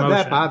good with none of that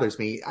motion. bothers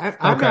me. I'm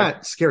Okay.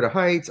 not scared of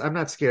heights. I'm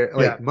not scared.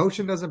 Yeah. Like,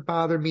 motion doesn't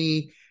bother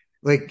me.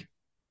 Like,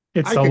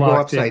 It's I the could go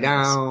locked upside in.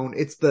 down.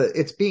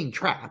 It's being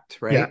trapped,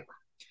 right? Yeah.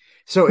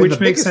 So, and Which the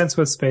makes biggest, sense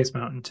with Space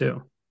Mountain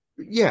too.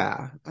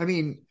 yeah. I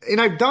mean, and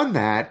I've done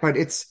that, but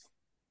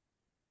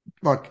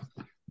look,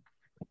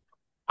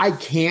 I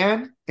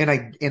can, and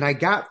I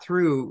got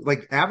through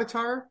like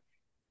Avatar.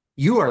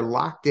 You are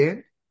locked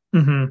in.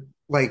 Hmm.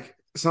 Like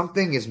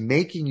something is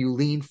making you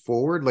lean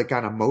forward, like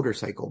on a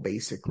motorcycle,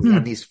 basically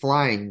on these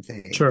flying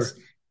things. Sure.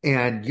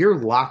 and you're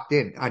locked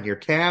in on your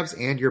calves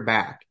and your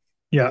back.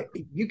 Yeah.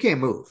 You can't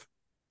move,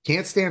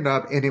 can't stand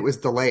up, and it was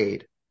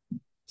delayed.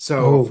 So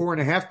Oh,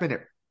 4.5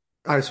 minute,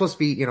 I was supposed to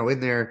be, in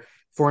there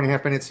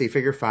 4.5 minutes. So you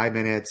figure 5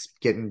 minutes,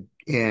 getting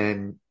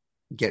in,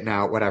 getting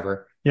out,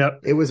 whatever.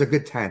 yep. It was a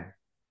good 10.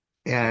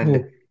 And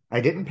Oh,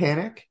 I didn't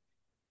panic.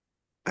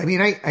 I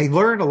mean, I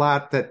learned a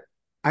lot that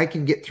I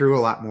can get through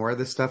a lot more of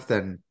this stuff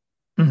but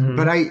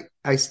hmm.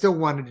 I still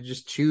wanted to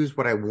just choose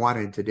what I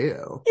wanted to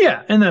do.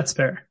 Yeah, and that's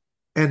fair.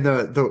 And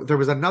there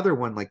was another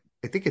one, like,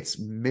 I think it's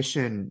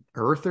Mission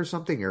Earth or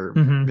something, or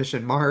Hmm.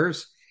 Mission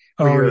Mars,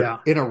 where Oh, you're yeah.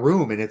 in a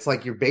room and it's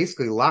like you're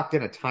basically locked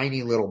in a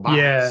tiny little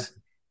Yeah, box.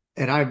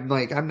 And I'm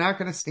like, I'm not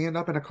going to stand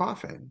up in a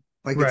coffin.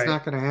 Like, it's right.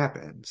 not going to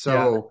happen. Yeah,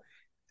 So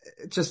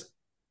it just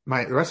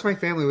the rest of my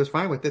family was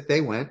fine with it.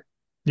 They went,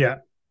 yeah.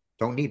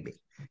 don't need me.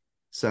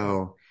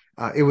 So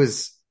it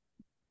was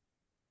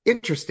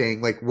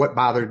interesting, like what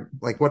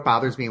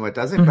bothers me and what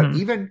doesn't. But Hmm.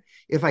 even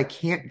if I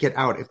can't get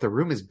out, if the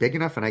room is big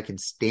enough and I can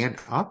stand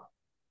up,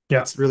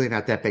 Yeah. it's really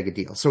not that big a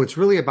deal. So it's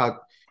really about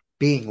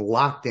being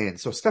locked in.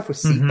 So stuff with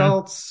seat Hmm.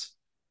 belts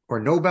or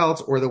no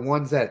belts, or the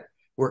ones that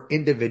were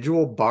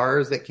individual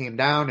bars that came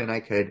down, and I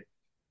could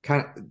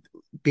kind of,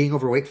 being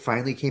overweight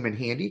finally came in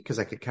handy because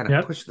I could kind of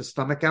Yep. push the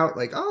stomach out,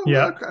 like, oh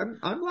Yeah. look,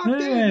 I'm locked in.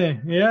 Hey,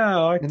 yeah,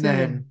 locked And then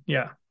in.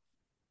 Yeah.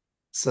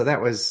 so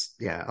that was,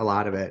 yeah, a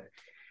lot of it.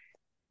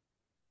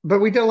 But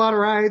we did a lot of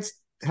rides,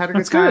 had a good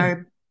That's good.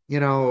 time. It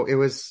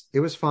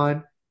was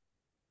fun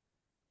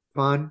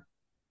for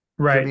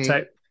Right. me.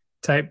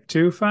 Type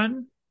two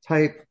fun.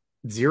 Type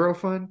zero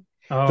fun.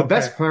 Oh, The okay.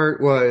 best part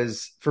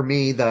was for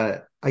me,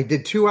 I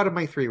did 2 out of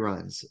my 3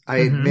 runs.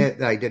 I Hmm. admit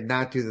that I did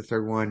not do the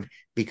third one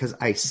because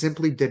I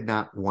simply did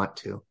not want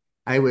to.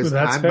 I Well, was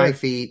that's on my fair.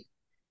 feet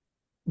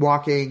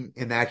walking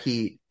in that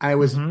heat. I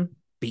was Hmm.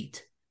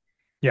 beat.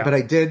 Yeah. But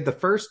I did the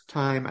first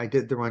time I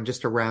did the run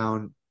just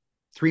around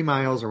 3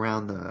 miles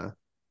around the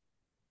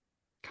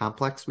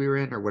complex we were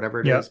in, or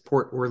whatever it is, Yep.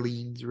 Port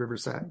Orleans,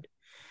 Riverside.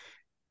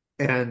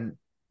 And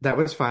that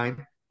was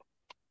fine.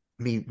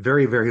 I mean,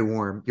 very, very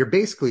warm.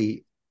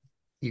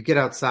 You get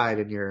outside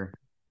and You're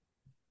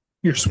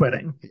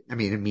sweating. I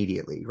mean,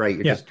 immediately, right?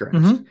 You're Yeah. just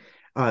drenched.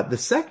 Hmm. The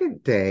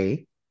second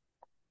day,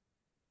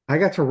 I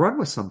got to run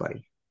with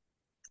somebody.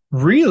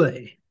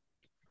 Really?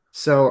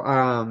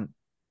 So,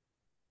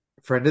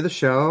 friend of the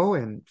show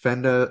and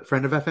friend of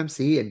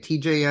FMC and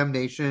TJM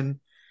Nation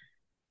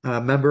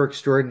member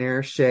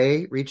extraordinaire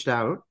Shay reached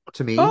out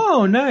to me,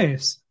 Oh,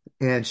 nice.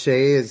 and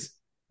Shay is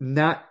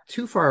not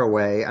too far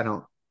away. I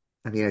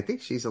mean, I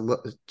think she's in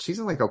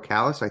like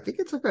Ocala, so I think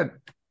it's like an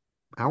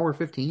hour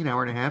 15,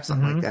 hour and a half,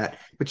 something like Hmm. that.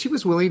 But she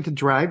was willing to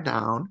drive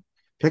down,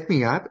 pick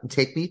me up, and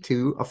take me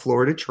to a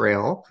Florida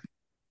trail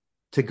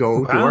to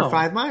go do our Wow.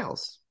 5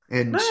 miles.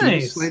 And she was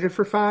Nice. slated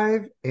for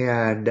 5,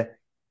 and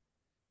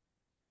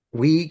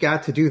we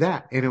got to do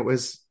that. And it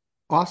was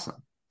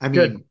awesome. I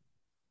Good. mean,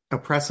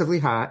 oppressively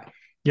hot.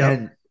 Yep.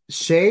 And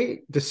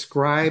Shay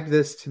described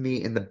this to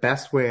me in the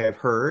best way I've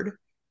heard.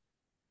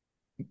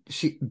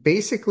 She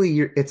basically,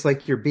 it's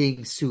like you're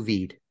being sous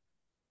vide,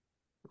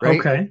 right?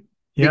 Okay.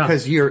 Yeah.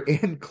 Because you're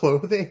in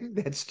clothing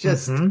that's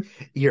just, Hmm.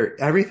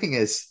 everything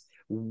is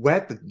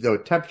wet, the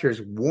temperature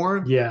is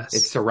warm, it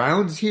Yes.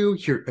 surrounds you,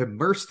 you're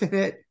immersed in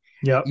it,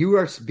 Yep. you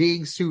are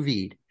being sous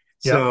vide.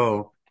 Yep.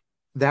 So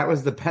that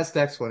was the best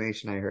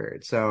explanation I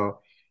heard. So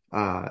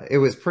it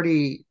was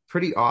pretty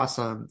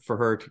awesome for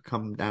her to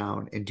come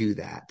down and do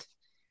that.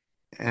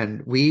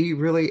 And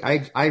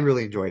I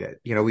really enjoyed it.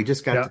 We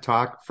just got to Yep.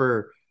 talk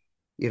for,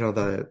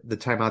 the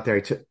time out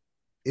there.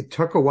 It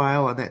took a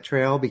while on that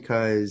trail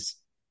because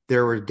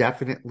there were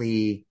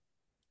definitely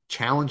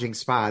challenging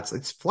spots.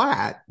 It's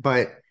flat,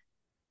 but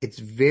it's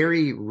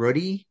very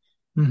rooty.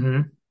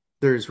 Hmm.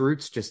 There's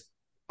roots just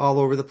all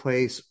over the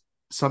place.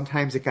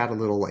 Sometimes it got a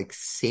little like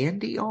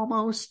sandy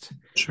almost.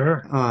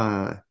 Sure.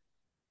 Uh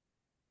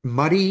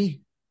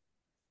Muddy.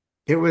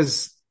 It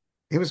was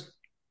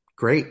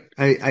great.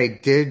 I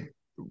did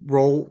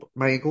roll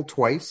my ankle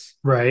twice,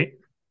 Right.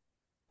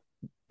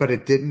 but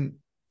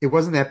it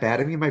wasn't that bad.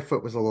 I mean, my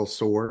foot was a little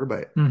sore,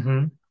 but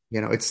Hmm.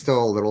 it's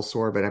still a little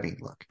sore. But I mean,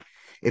 look,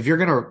 if you're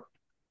gonna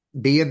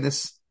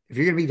if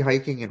you're gonna be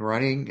hiking and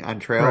running on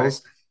Right.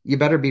 trails, you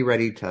better be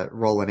ready to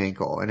roll an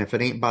ankle. And if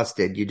it ain't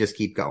busted, you just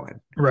keep going.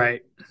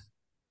 Right.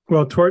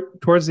 Well,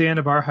 towards the end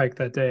of our hike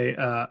that day,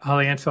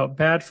 Holly Ann felt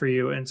bad for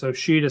you, and so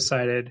she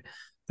decided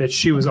that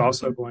she was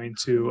also going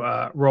to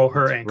roll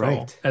her That's ankle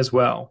right. as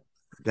well.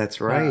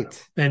 That's Uh,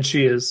 right. and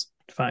she is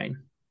fine,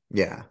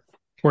 Yeah.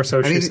 or so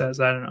I she mean, says.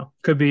 I don't know.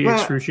 Could be well,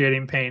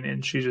 excruciating pain,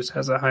 and she just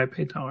has a high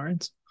pain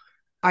tolerance.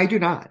 I do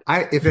not.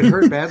 If it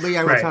hurt badly,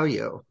 I will Right. tell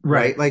you,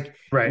 right? Right. Like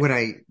Right. when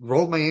I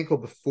rolled my ankle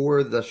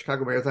before the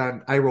Chicago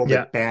Marathon, I rolled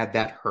Yeah. it bad.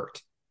 That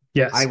hurt. I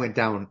Yes. went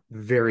down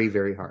very,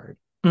 very hard.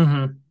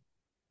 Hmm.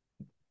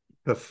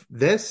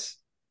 This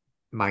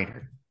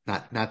minor,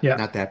 not Yeah.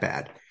 not that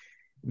bad.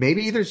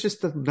 Maybe there's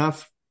just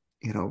enough,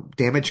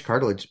 damaged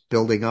cartilage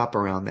building up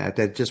around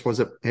that just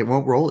wasn't. It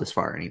won't roll as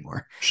far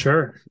anymore.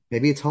 Sure.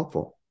 Maybe it's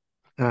helpful.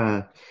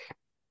 Uh,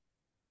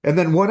 And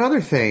then one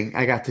other thing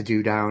I got to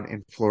do down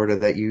in Florida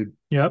that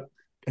Yep.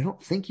 I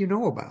don't think you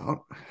know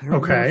about. I don't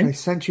know if I Okay.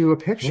 sent you a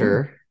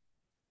picture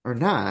or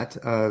not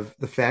of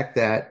the fact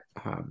that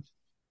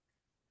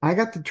I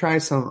got to try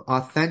some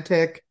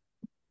authentic,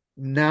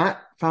 not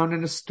found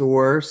in a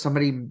store,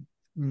 somebody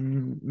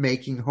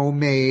making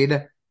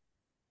homemade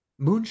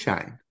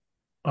moonshine.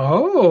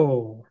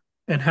 Oh,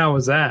 and how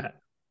was that?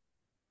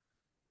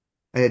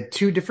 I had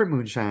two different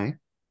moonshine,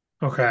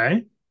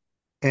 Okay.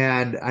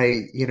 and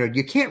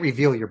you can't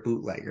reveal your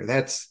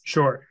bootlegger.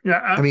 Sure. Yeah,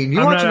 I mean, you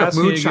I'm watch not enough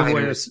asking you to give away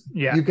moonshiners, this.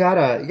 Yeah. you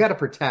gotta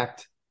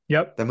protect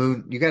Yep. the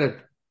moon. You got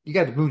the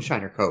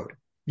moonshiner code.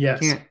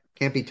 Yes.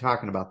 Can't be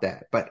talking about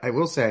that. But I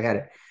will say I had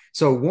it.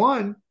 So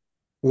one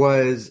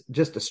was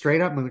just a straight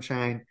up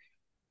moonshine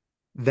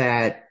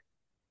that,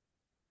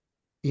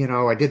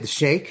 I did the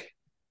shake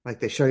like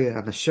they show you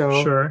on the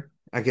show. Sure.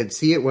 I could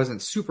see it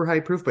wasn't super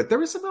high proof, but there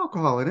was some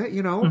alcohol in it,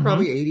 Hmm.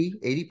 probably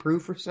 80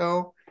 proof or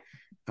so.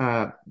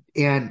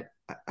 And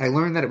I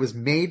learned that it was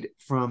made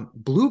from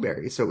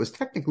blueberries. So it was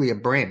technically a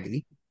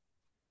brandy,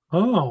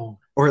 Oh,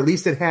 or at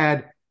least it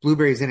had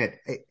blueberries in it.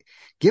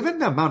 Given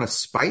the amount of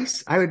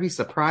spice, I would be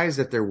surprised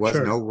if there was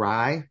sure. no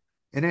rye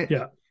in it.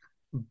 Yeah.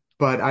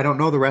 But I don't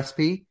know the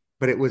recipe,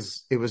 but it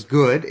was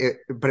good.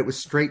 But it was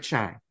straight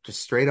shine,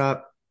 just straight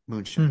up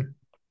moonshine. Hmm.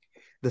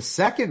 The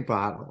second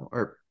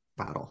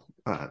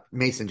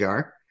mason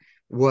jar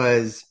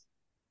was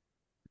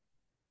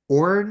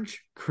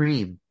orange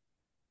cream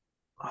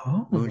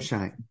Oh.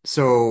 moonshine.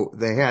 So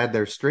they had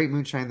their straight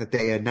moonshine that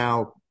they had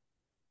now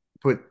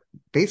put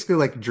basically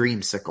like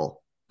dreamsicle,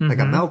 like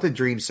a Hmm. melted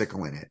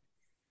dreamsicle in it.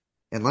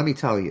 And let me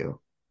tell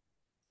you,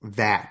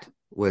 that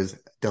was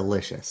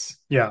delicious.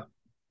 Yeah.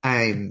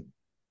 I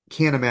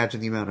can't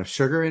imagine the amount of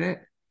sugar in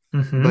it,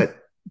 Hmm. but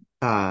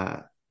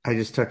I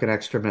just took an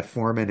extra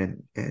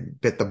metformin and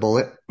bit the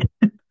bullet.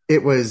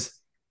 It was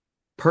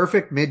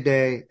perfect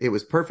midday. It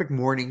was perfect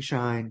morning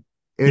shine.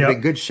 It would have been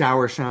Yep. good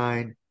shower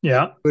shine.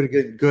 Yeah. It would have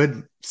been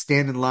good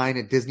stand in line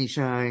at Disney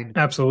shine.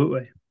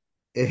 Absolutely.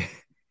 It,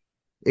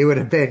 it would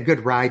have been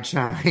good ride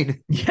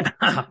shine. Yeah.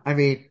 I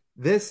mean,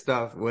 this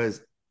stuff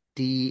was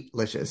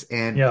delicious,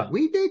 and Yeah.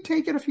 we did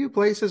take it a few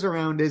places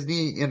around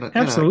Disney in a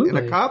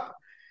Absolutely. cup.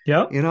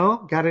 Yep.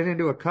 Got it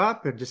into a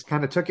cup and just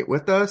kind of took it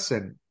with us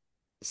and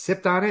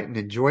sipped on it and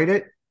enjoyed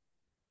it.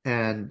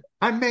 And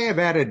I may have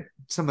added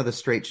some of the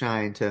straight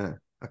shine to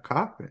a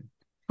cup and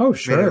Oh, made it a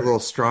sure. little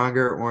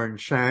stronger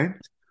orange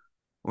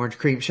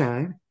cream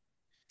shine.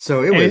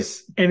 So it Any,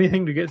 was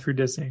anything to get through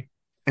Disney.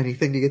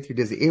 anything to get through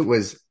Disney. It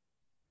was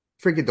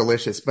freaking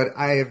delicious. But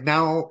I have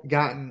now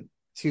gotten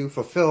to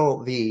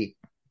fulfill the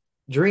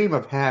dream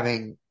of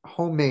having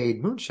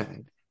homemade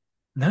moonshine.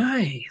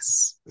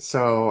 Nice.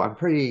 So I'm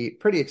pretty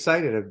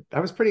excited. I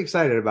was pretty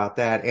excited about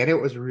that, and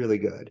it was really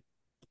good.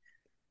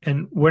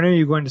 And when are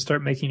you going to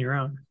start making your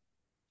own?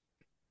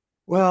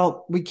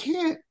 Well, we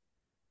can't,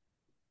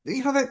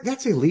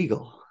 that's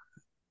illegal.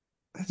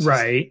 That's just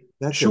Right.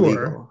 that's Sure.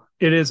 illegal.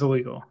 It is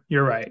illegal.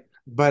 You're right.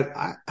 But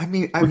I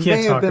mean, I We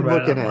can't may have talk been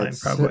about it looking at online,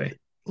 probably.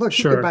 look,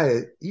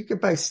 Sure. you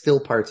could buy still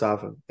parts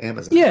off of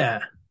Amazon. Yeah.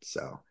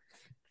 So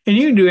And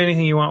you can do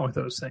anything you want with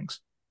those things.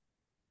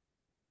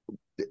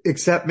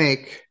 except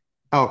make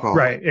alcohol.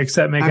 Right.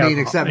 Except make I mean,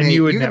 alcohol. except And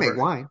you would you can make never.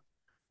 wine,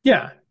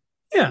 Yeah.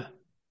 Yeah.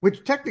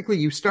 which technically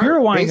you You're a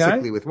start wine guy.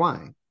 basically with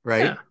wine, Yeah.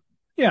 right? I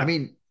Yeah.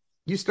 mean,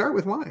 you start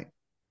with wine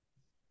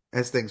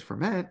as things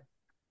ferment,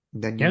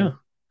 then Yeah.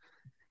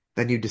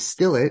 you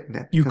distill it, and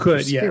that You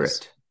becomes your could, yes.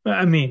 spirit.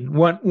 I mean,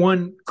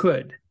 one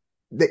could.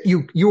 That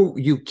you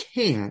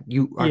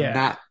are Yeah.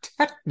 not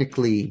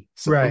technically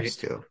Right. supposed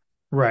to.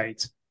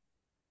 Right.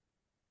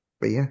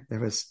 But yeah, I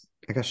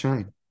got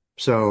shine.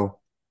 So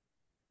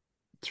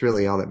it's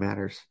really all that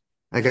matters.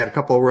 I got a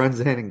couple of runs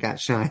in and got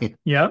shine.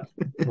 Yep.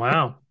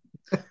 Wow.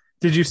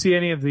 Did you see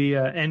any of the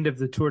end of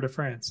the Tour de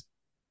France?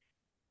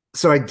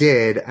 So I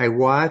did. I had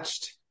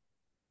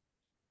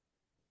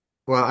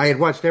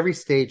watched every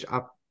stage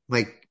up,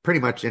 like pretty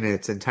much in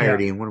its Yeah.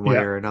 entirety in one way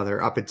Yeah. or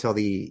another up until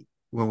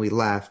when we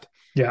left.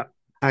 Yeah.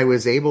 I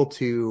was able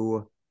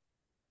to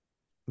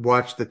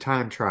watch the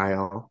time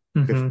trial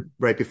Hmm.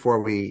 right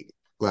before we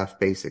left,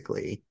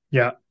 basically.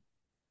 Yeah.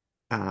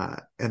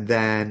 And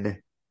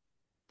then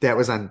that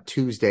was on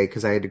Tuesday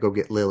because I had to go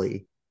get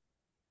Lily.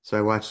 So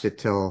I watched it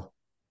till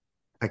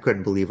I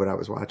couldn't believe what I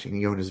was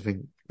watching. Jonas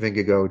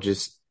Vingegaard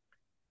just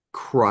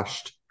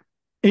crushed.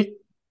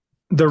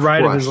 The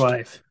ride of his Crushed.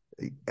 life.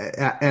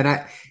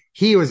 And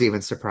he was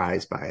even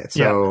surprised by it.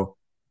 Yeah. So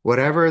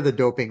whatever the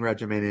doping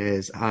regimen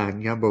is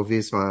on Jumbo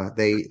Visma,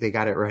 they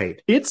got it right.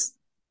 It's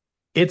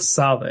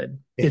solid.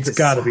 It's is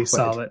got to be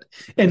solid. solid.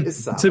 And It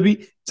is solid.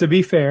 to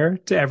be fair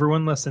to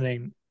everyone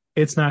listening,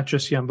 it's not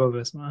just Jumbo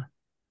Visma.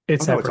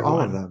 It's Oh, no, it's all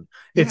of everyone. them.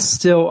 It's Yeah,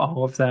 still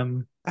all of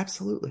them.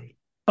 absolutely.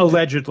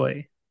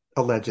 Allegedly.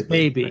 Allegedly.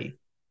 Maybe. Right.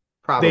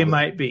 Probably. They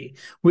might be.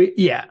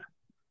 Yeah.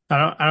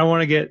 I don't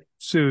want to get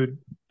sued.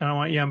 I don't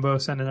want Jumbo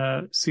sending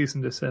a cease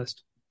and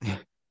desist.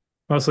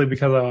 Mostly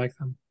because I like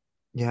them.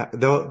 Yeah,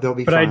 they'll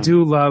be But fine. I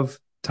do love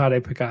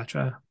Tadej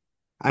Pogacar.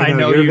 I know I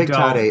know you're a you big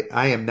don't. Tade.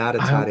 I am not a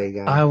Tade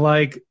guy.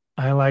 I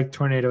I like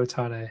Tornado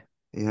Tade.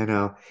 You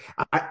know,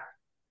 I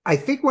I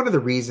think one of the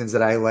reasons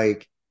that I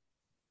like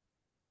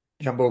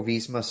Jumbo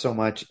Visma so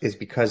much is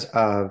because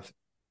of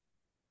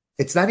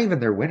it's not even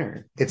their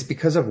winner. It's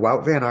because of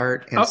Wout van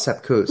Aert and Oh,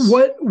 Sepp Kuss.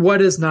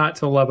 what is not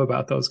to love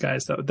about those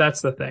guys though?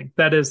 That's the thing.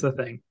 That is the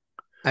thing.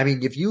 I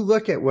mean, if you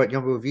look at what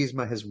Jumbo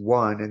Visma has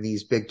won in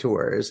these big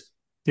tours,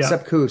 Yeah.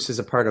 Sepp Kuss is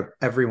a part of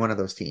every one of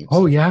those teams.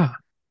 Oh yeah.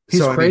 He's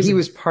So, I mean, he crazy.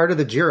 was part of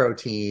the Giro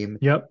team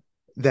Yep.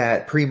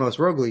 that Primoz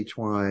Roglic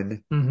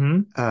won,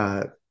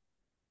 Mm-hmm.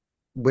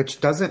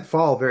 which doesn't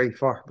fall very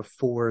far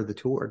before the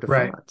Tour de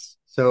Right. France.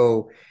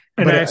 So,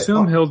 And but I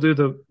assume he'll do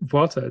the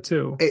Vuelta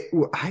too.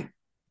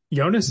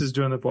 Jonas is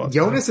doing the Vuelta.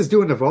 Jonas is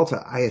doing the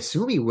Volta. I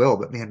assume he will,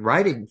 but man,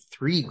 riding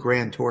 3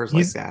 Grand Tours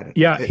like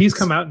that. He's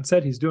come out and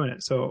said he's doing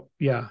it. So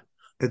yeah.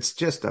 It's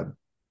just a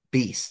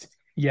beast.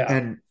 Yeah.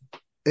 And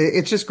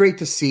it's just great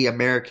to see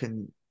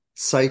American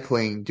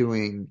cycling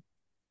doing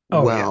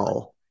Oh,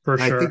 well. For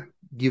I sure. think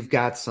you've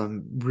got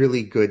some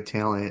really good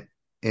talent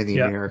in the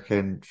Yeah.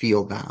 American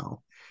field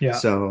now. Yeah.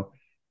 So,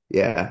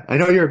 yeah, I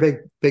know you're a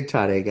big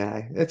Tade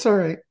guy. It's all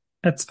right.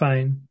 That's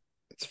fine.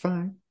 It's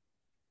fine.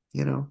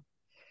 You know,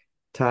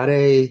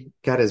 Tade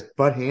got his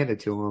butt handed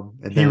to him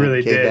and He then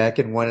really came did. back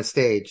and won a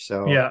stage.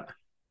 So, Yeah.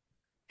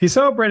 He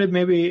celebrated,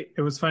 maybe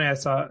it was funny. I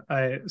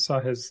saw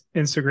his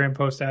Instagram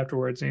post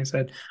afterwards and he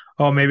said,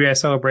 "Oh, maybe I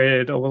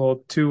celebrated a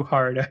little too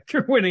hard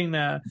after winning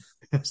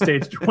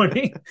stage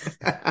 20."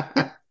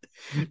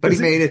 But he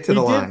made it to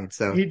the did, line.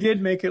 So, he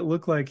did make it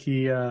look like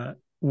he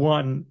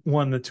won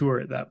the tour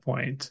at that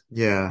point.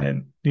 yeah.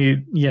 And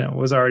he,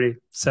 was already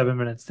 7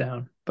 minutes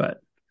down.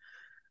 But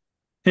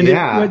and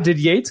Yeah. did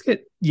Yates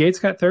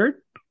got third?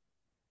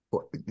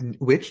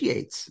 Which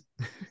Yates?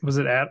 Was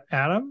it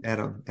Adam?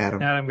 Adam.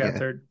 Adam got Yeah.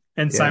 third.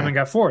 And Yeah. Simon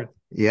got fourth.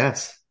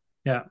 Yes.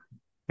 Yeah.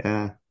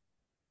 Yeah.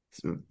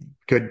 So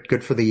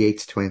good for the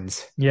Yates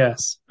twins.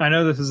 Yes. I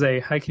know this is a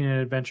hiking and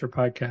adventure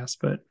podcast,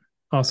 but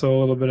also a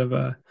little bit of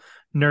a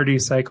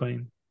nerdy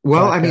cycling.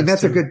 Well, I mean,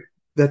 podcast too.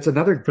 that's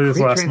another For this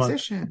great last month.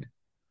 transition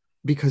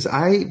because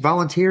I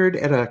volunteered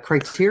at a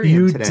Criterion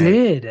You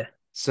today. did.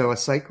 So a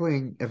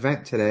cycling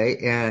event today,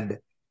 and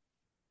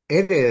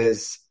it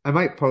is, I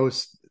might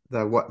post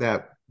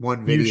that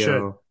one You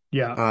video,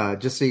 Yeah.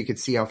 just so you can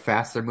see how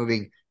fast they're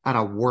moving on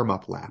a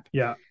warm-up lap.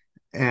 Yeah.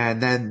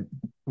 And then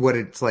what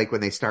it's like when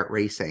they start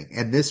racing.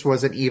 And this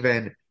wasn't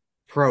even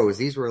pros.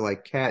 These were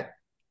like Cat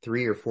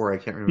 3 or 4, I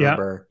can't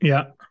remember,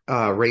 Yeah.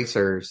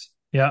 racers.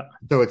 Yeah.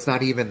 So it's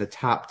not even the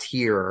top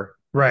tier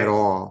Right. at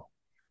all.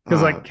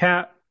 Because like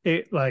Cat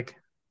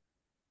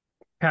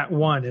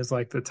 1 is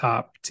like the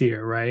top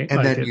tier, right?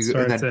 And like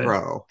then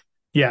pro.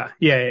 Yeah.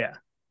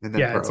 And then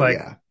Yeah, pro, it's like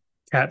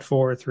Cat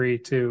 4, 3,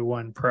 2,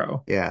 1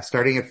 pro. Yeah,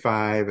 starting at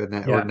 5 and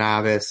then or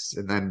novice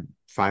and then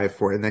 5,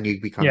 4, and then you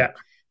become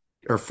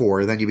or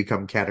 4, then you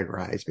become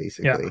categorized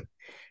basically.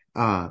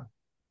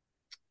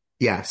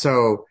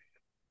 So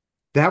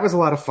that was a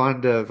lot of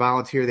fun to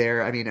volunteer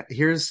there. I mean,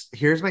 here's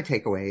my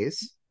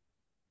takeaways.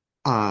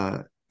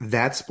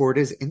 That sport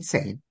is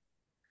insane.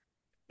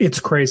 It's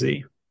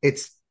crazy.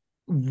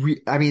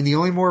 I mean, the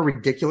only more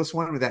ridiculous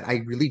one that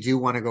I really do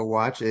want to go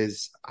watch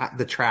is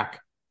the track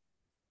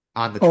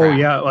on the track. Oh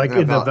yeah, like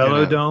in the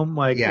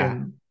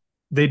Velodrome,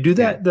 they do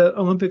that the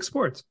Olympic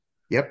sports.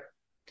 Yep.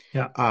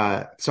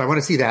 Yeah. So I want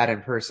to see that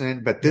in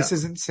person, but this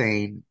is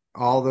insane.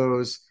 All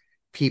those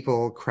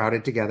people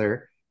crowded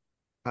together.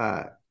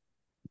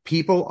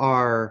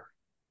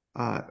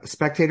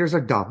 Spectators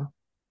are dumb.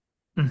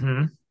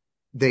 Mm-hmm.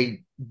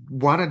 They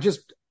want to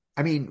just,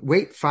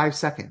 wait 5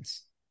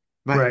 seconds.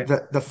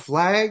 The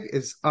flag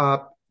is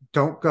up.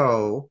 Don't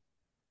go.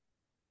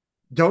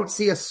 Don't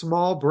see a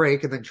small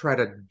break and then try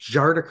to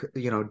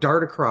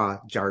dart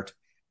across.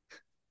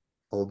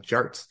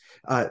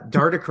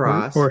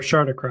 Or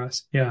shart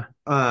across. Yeah.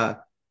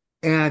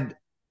 And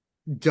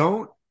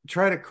don't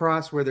try to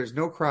cross where there's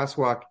no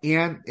crosswalk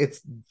and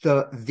it's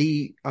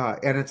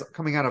and it's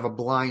coming out of a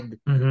blind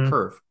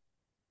curve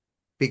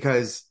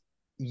because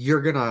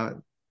you're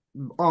gonna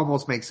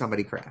almost make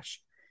somebody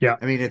crash. Yeah.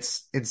 I mean,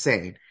 it's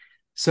insane.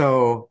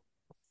 So,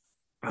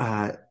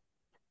 I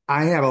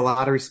have a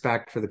lot of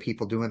respect for the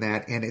people doing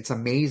that, and it's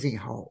amazing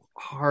how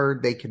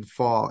hard they can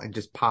fall and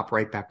just pop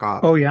right back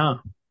up. Oh yeah.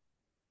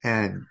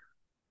 And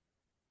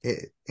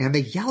they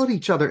yell at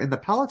each other in the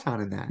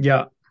peloton in that.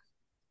 Yeah.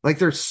 Like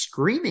they're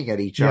screaming at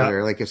each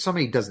other. Like if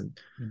somebody doesn't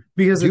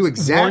because do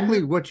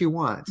exactly what you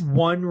want,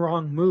 one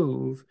wrong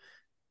move,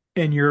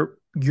 and you're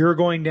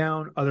going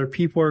down. Other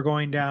people are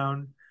going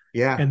down.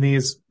 Yeah. And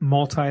these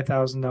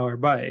multi-$1,000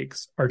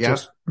 bikes are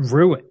just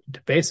ruined,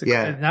 basically.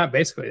 Yeah. Not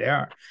basically, they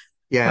are.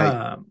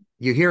 Yeah.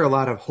 You hear a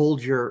lot of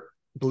hold your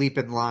bleep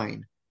in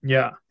line.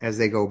 Yeah. As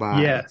they go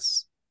by.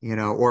 Yes.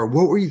 Or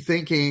what were you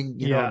thinking?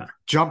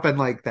 Jumping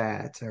like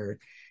that, or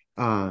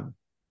learn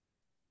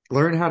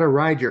how to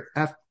ride your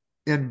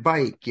F-in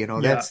bike.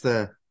 That's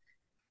the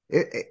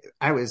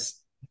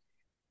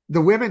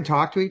women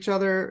talk to each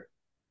other.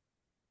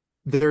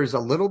 There's a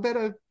little bit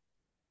of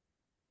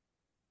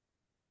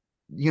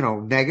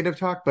negative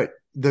talk, but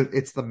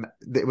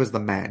it was the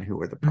men who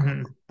were the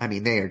problem. Mhm. I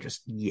mean, they are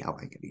just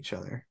yelling at each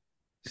other.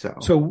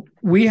 So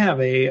we have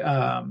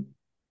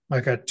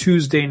like a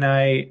Tuesday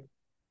night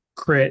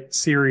crit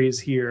series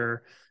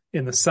here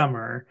in the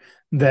summer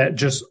that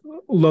just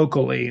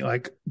locally,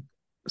 like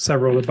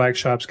several of the bike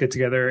shops get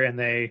together and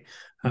they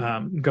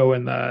go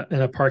in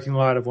a parking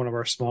lot of one of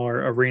our smaller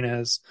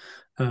arenas,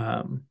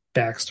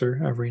 Baxter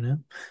Arena.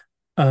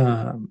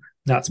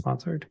 Not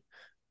sponsored,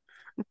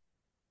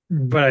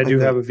 but I like do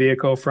have a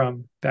vehicle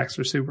from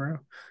Baxter Subaru.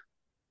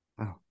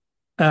 oh,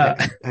 Uh,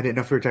 I didn't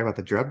know if we were talking about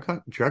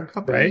the drug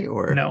company right?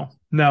 or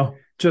No,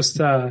 just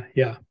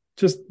yeah,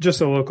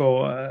 just a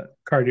local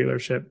car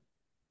dealership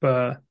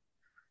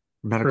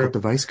medical group.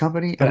 device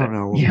company. I don't But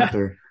know what yeah,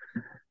 they're.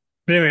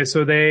 but anyway,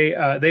 so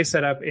they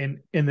set up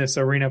in this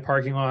arena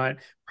parking lot,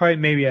 probably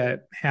maybe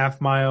a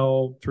half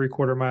mile,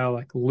 3/4 mile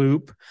like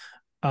loop.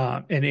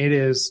 And it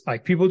is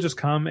like people just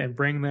come and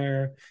bring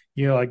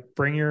like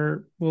bring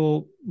your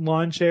little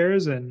lawn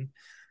chairs and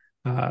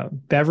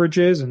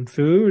beverages and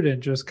food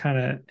and just kind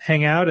of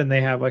hang out. And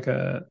they have like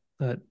a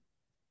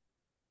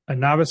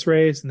novice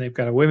race and they've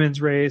got a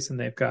women's race and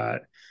they've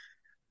got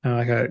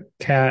like a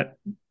cat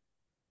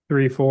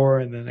 3, 4,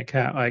 and then a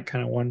cat like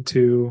kind of 1,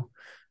 2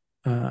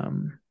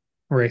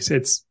 race.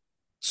 It's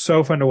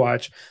so fun to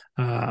watch.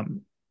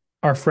 Several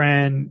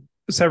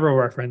of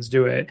our friends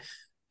do it.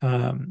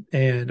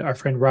 And our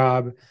friend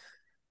Rob,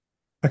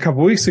 a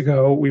couple weeks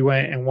ago, we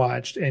went and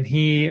watched, and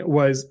he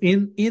was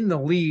in the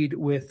lead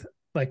with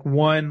like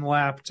 1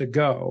 lap to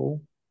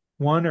go,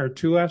 1 or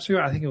 2 laps to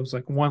go. I think it was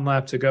like 1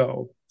 lap to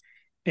go,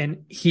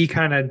 and he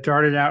kind of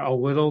darted out a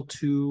little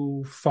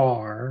too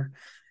far,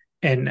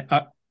 and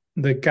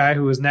the guy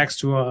who was next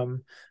to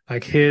him,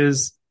 like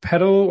his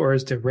pedal or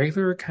his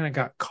derailleur, kind of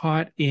got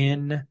caught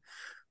in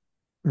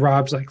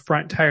Rob's like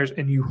front tires,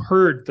 and you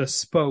heard the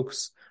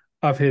spokes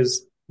of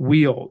his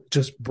wheel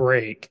just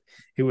break.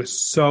 It was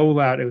so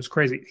loud. It was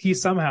crazy. He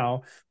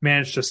somehow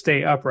managed to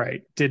stay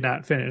upright, did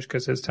not finish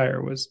because his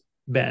tire was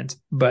bent.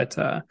 But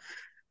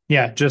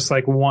yeah, just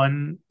like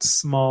one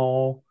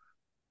small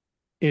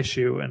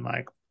issue and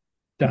like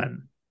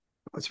done.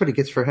 That's what he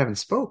gets for having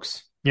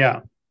spokes.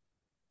 Yeah.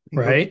 You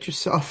go Right. get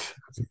yourself.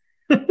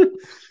 And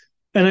I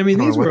mean, I don't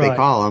know these what were they like,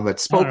 call them, but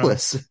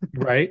spokeless.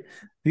 right?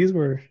 These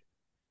were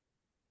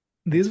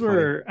That's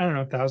funny. I don't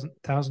know,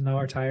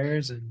 $1,000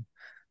 tires and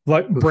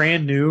like Oof.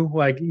 brand new.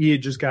 Like he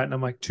had just gotten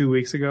them like 2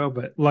 weeks ago,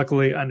 but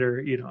luckily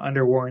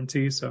under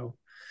warranty, so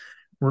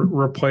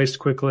replaced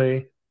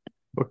quickly.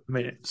 I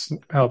mean, it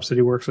helps that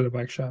he works at a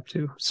bike shop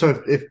too.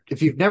 So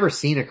if you've never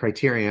seen a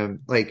Criterium,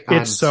 like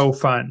It's so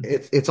fun.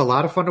 it's a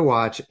lot of fun to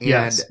watch, and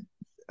Yes.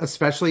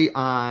 especially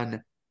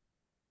on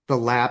the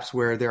laps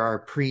where there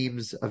are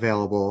preems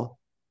available.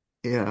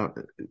 You know,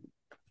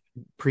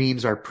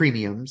 preems are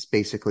premiums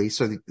basically,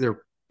 so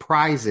they're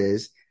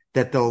prizes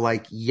that they'll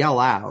like yell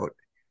out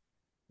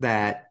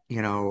that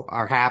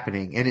are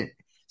happening, and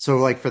so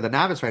like for the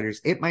novice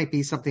riders, it might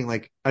be something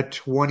like a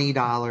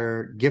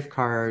 $20 gift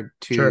card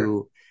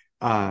to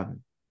Sure.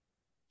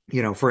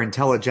 for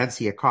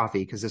Intelligentsia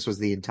coffee, because this was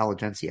the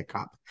Intelligentsia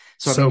Cup.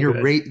 So I So mean, you're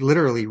good.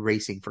 literally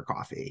racing for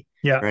coffee,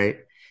 Yeah. right?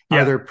 Are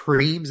Yeah. there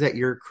preems at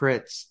your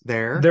crits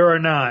there? There are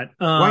not.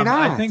 Why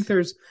not? I think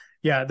there's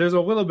a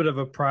little bit of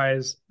a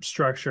prize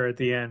structure at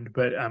the end,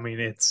 but I mean,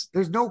 it's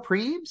There's no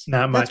preems?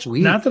 not That's much.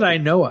 weak. Not that I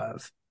know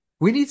of.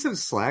 We need some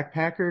Slack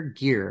Packer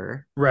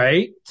gear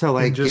Right? to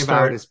like And just give out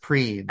start. as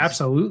preems.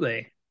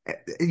 Absolutely.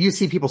 You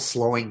see people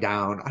slowing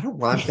down. I don't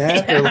want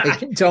that. They're like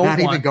Don't not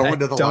even want going that.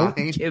 to the Don't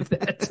line. give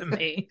that to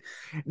me.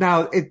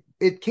 Now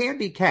it can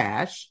be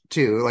cash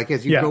too. Like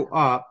as you Yeah. go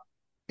up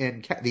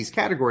in these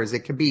categories,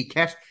 it can be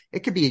cash. It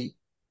could be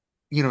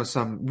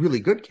some really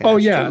good cash. Oh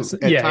yeah. too,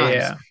 at times,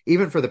 Yeah.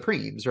 even for the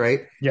preems,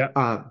 right? Yeah.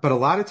 But a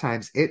lot of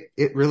times it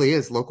really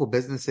is local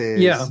businesses,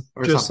 Yeah.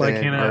 or Just something,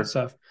 like handing or out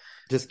stuff.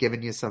 just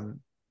giving you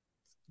some,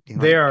 They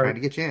trying to are.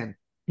 get you in.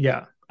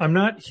 Yeah. I'm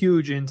not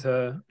huge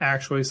into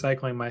actually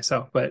cycling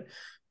myself, but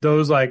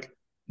those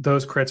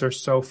crits are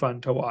so fun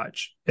to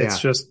watch.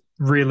 It's Yeah. just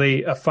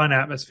really a fun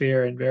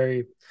atmosphere and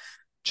very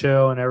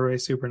chill, and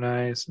everybody's super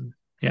nice. And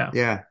yeah.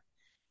 Yeah.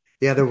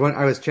 The one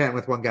I was chatting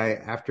with one guy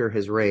after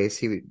his race,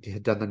 he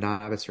had done the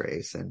novice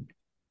race, and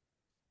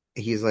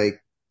he's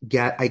like,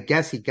 I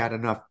guess he got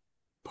enough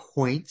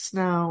points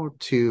now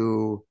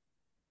he'll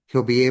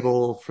be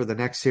able for the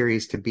next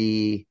series to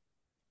be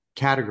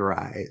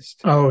categorized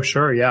Oh,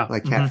 sure. Yeah.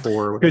 like Cat 4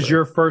 or Because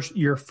whatever.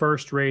 your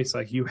first race,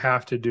 like you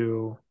have to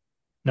do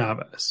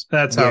novice.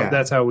 That's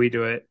Yeah. how we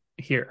do it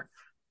here.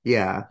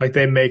 Yeah. Like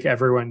they make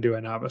everyone do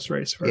a novice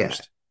race Yeah.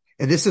 first.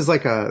 And this is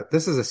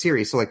a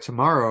series. So like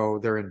tomorrow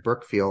they're in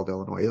Brookfield,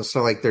 Illinois.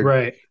 So like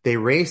Right. they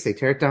race, they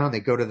tear it down, they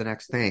go to the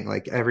next thing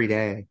like every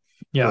day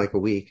for Yeah. like a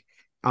week.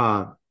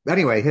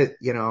 Anyway,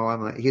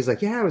 he's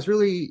like, yeah, I was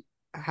really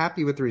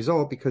happy with the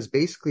result because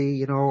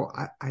basically,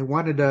 I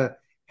wanted to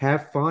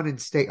have fun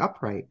and stay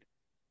upright.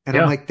 And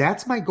Yeah. I'm like,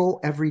 that's my goal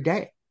every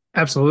day.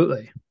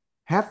 Absolutely.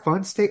 Have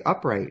fun, stay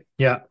upright.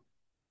 Yeah.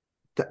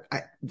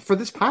 For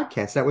this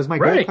podcast, that was my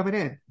goal Right. coming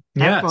in.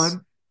 Yes. Have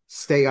fun,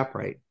 stay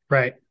upright.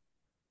 Right.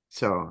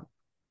 So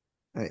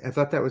I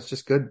thought that was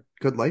just good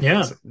life Yeah.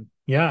 lesson.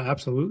 Yeah,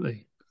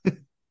 absolutely.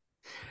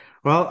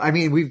 Well, I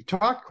mean, we've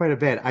talked quite a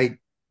bit. I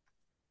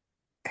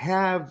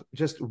have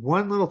just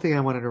one little thing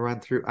I wanted to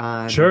run through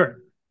on Sure.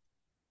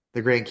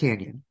 the Grand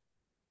Canyon.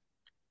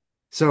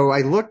 So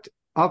I looked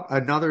up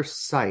another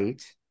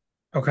site,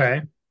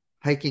 Okay.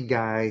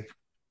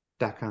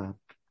 hikingguy.com,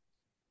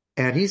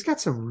 and he's got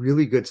some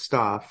really good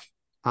stuff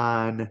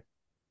on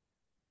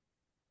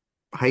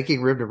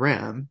hiking rim to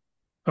rim.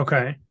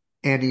 Okay.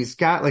 And he's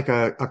got like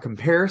a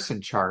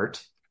comparison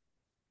chart,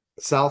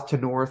 south to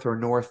north or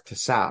north to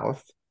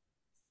south.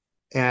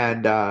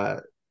 And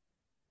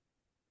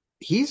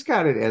he's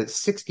got it at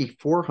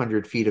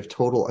 6,400 feet of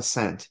total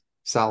ascent,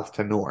 south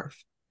to north.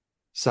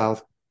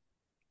 South,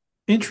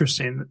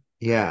 Interesting.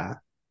 yeah.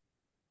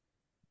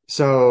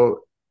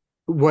 So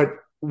what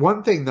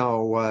one thing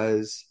though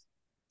was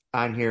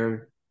on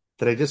here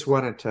that I just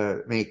wanted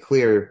to make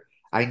clear,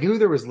 I knew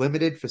there was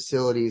limited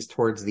facilities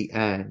towards the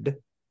end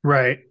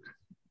Right.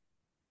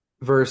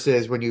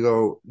 versus when you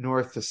go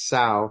north to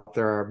south,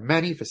 there are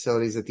many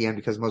facilities at the end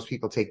because most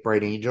people take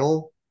Bright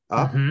Angel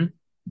up, Hmm.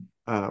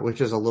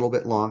 which is a little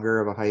bit longer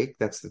of a hike.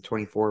 That's the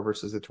 24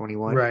 versus the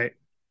 21. Right.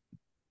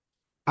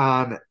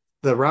 On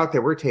the route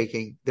that we're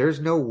taking, there's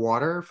no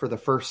water for the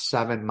first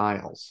 7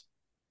 miles.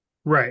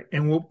 Right.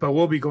 And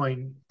we'll be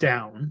going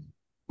down.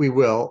 We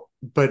will,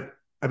 but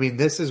I mean,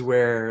 this is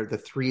where the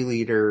 3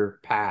 liter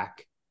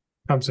pack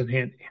Comes in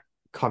handy.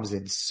 comes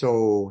in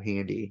so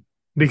handy.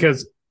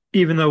 Because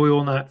even though we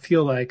will not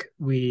feel like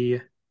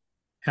we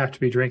have to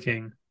be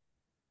drinking,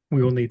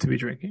 we will need to be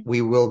drinking.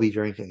 We will be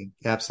drinking.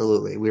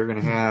 Absolutely. We're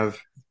going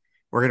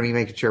to be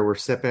making sure we're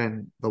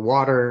sipping the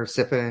water,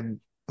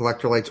 sipping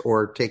electrolytes,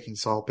 or taking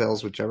salt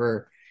pills,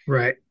 whichever,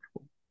 Right.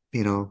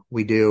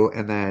 we do,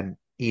 and then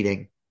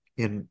eating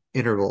in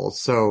intervals.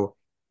 So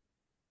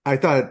I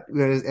thought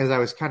as I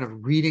was kind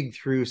of reading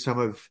through some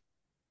of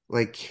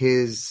like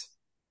his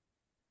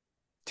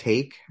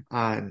take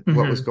on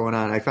what was Hmm. going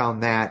on, I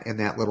found that in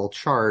that little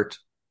chart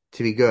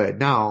to be good.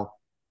 Now,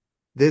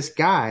 this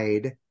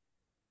guide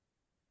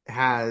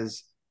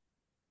has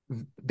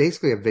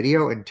basically a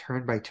video and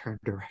turn by turn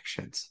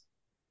directions.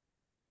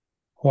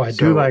 Oh, I do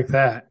So like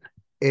that.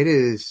 it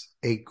is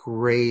a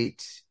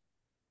great,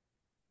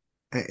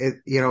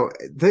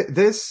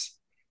 this,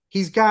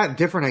 he's got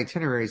different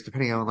itineraries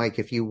depending on like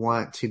if you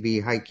want to be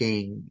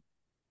hiking,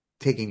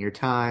 taking your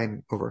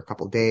time over a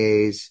couple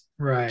days,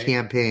 Right.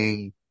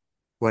 camping,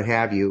 what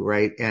have you,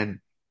 right? And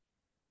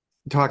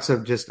talks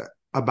of just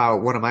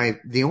about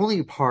the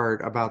only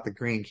part about the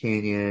Grand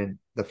Canyon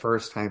the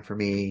first time for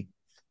me,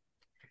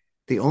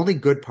 the only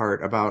good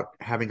part about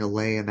having to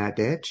lay in that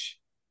ditch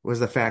was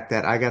the fact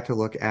that I got to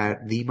look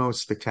at the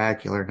most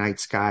spectacular night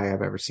sky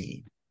I've ever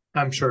seen.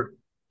 I'm sure.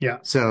 Yeah.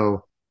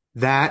 So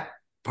that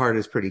part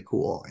is pretty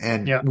cool.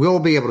 And Yeah. we'll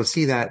be able to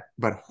see that,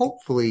 but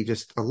hopefully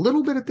just a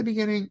little bit at the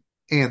beginning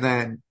and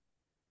then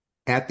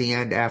at the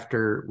end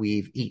after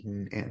we've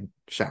eaten and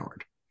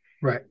showered.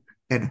 Right.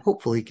 And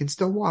hopefully can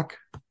still walk.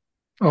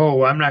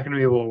 Oh, I'm not going to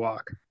be able to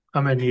walk.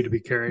 I'm going to need to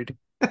be carried.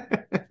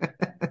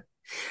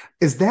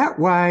 Is that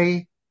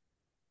why?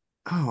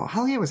 Oh,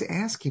 Holly was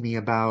asking me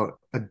about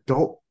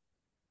adult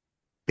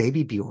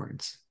baby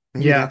Bjorns.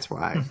 Maybe Yeah. that's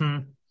why. Hmm.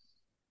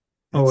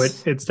 Oh,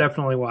 It's it's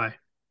definitely why.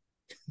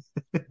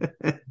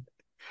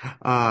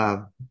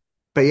 um,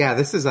 but yeah,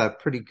 this is a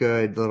pretty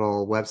good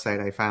little website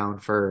I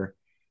found for,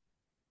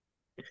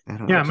 I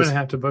don't Yeah, know, I'm going to just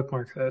have to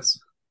bookmark this.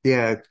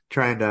 yeah,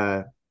 trying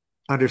to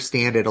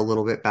understand it a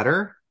little bit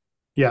better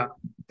Yeah.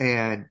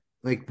 and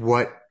like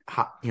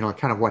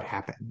kind of what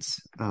happens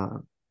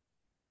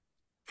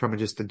from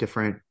just a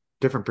different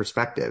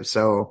perspective.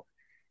 So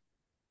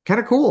kind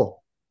of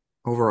cool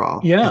overall,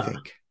 I Yeah.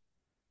 think.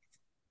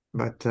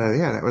 But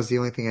yeah, that was the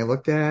only thing I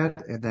looked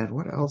at. And then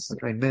what else did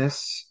I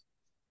miss?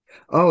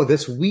 Oh,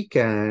 this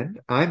weekend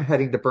I'm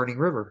heading to Burning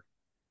River.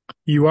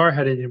 You are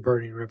headed to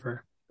Burning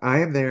River. I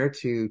am there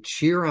to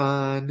cheer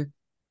on,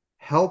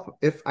 help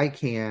if I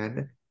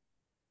can,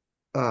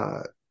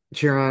 uh,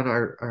 cheer on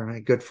our my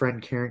good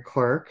friend Karen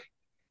Clark.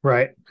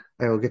 Right.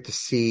 I will get to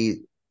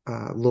see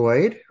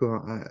Lloyd, who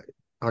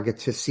I'll get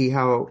to see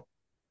how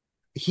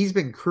he's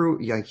been crew.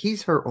 Yeah,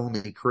 he's her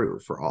only crew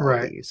for all of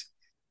Right. these.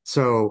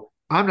 So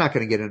I'm not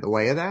going to get in the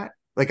way of that.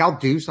 Like I'll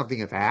do something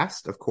if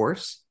asked, of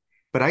course,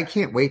 but I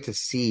can't wait to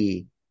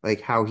see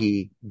like how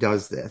he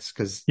does this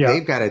because Yeah.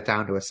 they've got it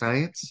down to a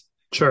science.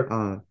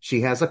 Sure.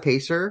 She has a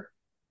pacer,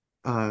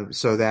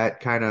 so that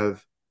kind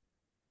of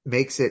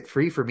makes it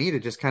free for me to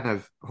just kind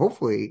of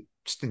hopefully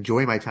just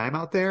enjoy my time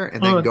out there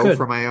and then Oh, go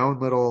for good. my own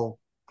little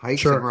hikes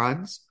and Sure.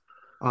 runs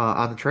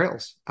on the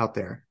trails out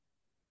there.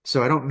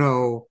 So I don't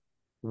know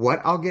what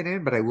I'll get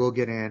in, but I will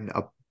get in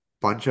a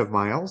bunch of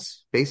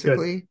miles, Good.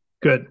 basically,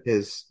 Good.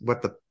 is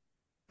what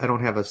I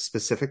don't have a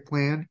specific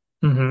plan,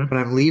 Hmm. but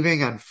I'm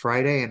leaving on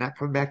Friday and not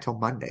coming back till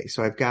Monday.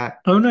 So I've got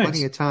Oh, plenty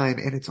nice. of time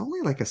and it's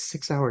only like a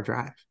 6 hour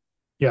drive.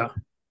 Yeah.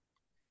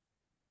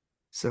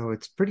 So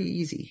it's pretty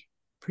easy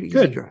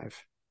Good.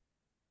 drive.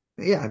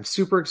 Yeah, I'm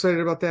super excited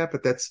about that,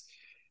 but that's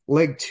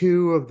leg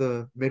 2 of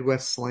the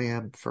Midwest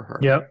Slam for her.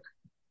 Yep.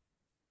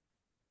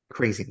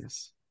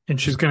 craziness. And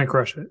she's going to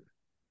crush it.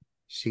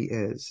 She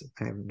is.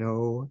 I have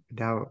no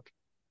doubt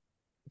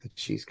that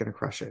she's going to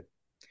crush it.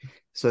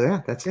 So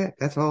yeah, that's it.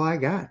 That's all I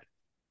got.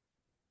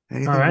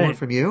 Anything more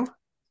from you?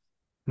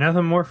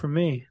 Nothing more from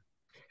me.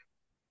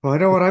 Well, I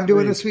know what I'm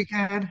doing this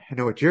weekend. I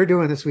know what you're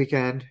doing this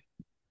weekend.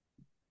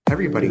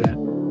 Everybody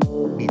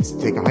needs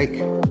to take a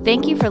hike.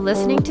 Thank you for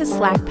listening to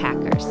Slack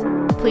Packers.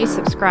 Please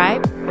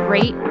subscribe,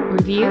 rate,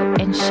 review,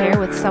 and share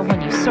with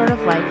someone you sort of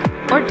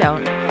like or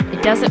don't.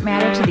 It doesn't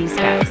matter to these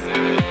guys.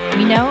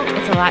 We know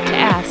it's a lot to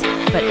ask,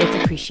 but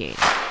it's appreciated.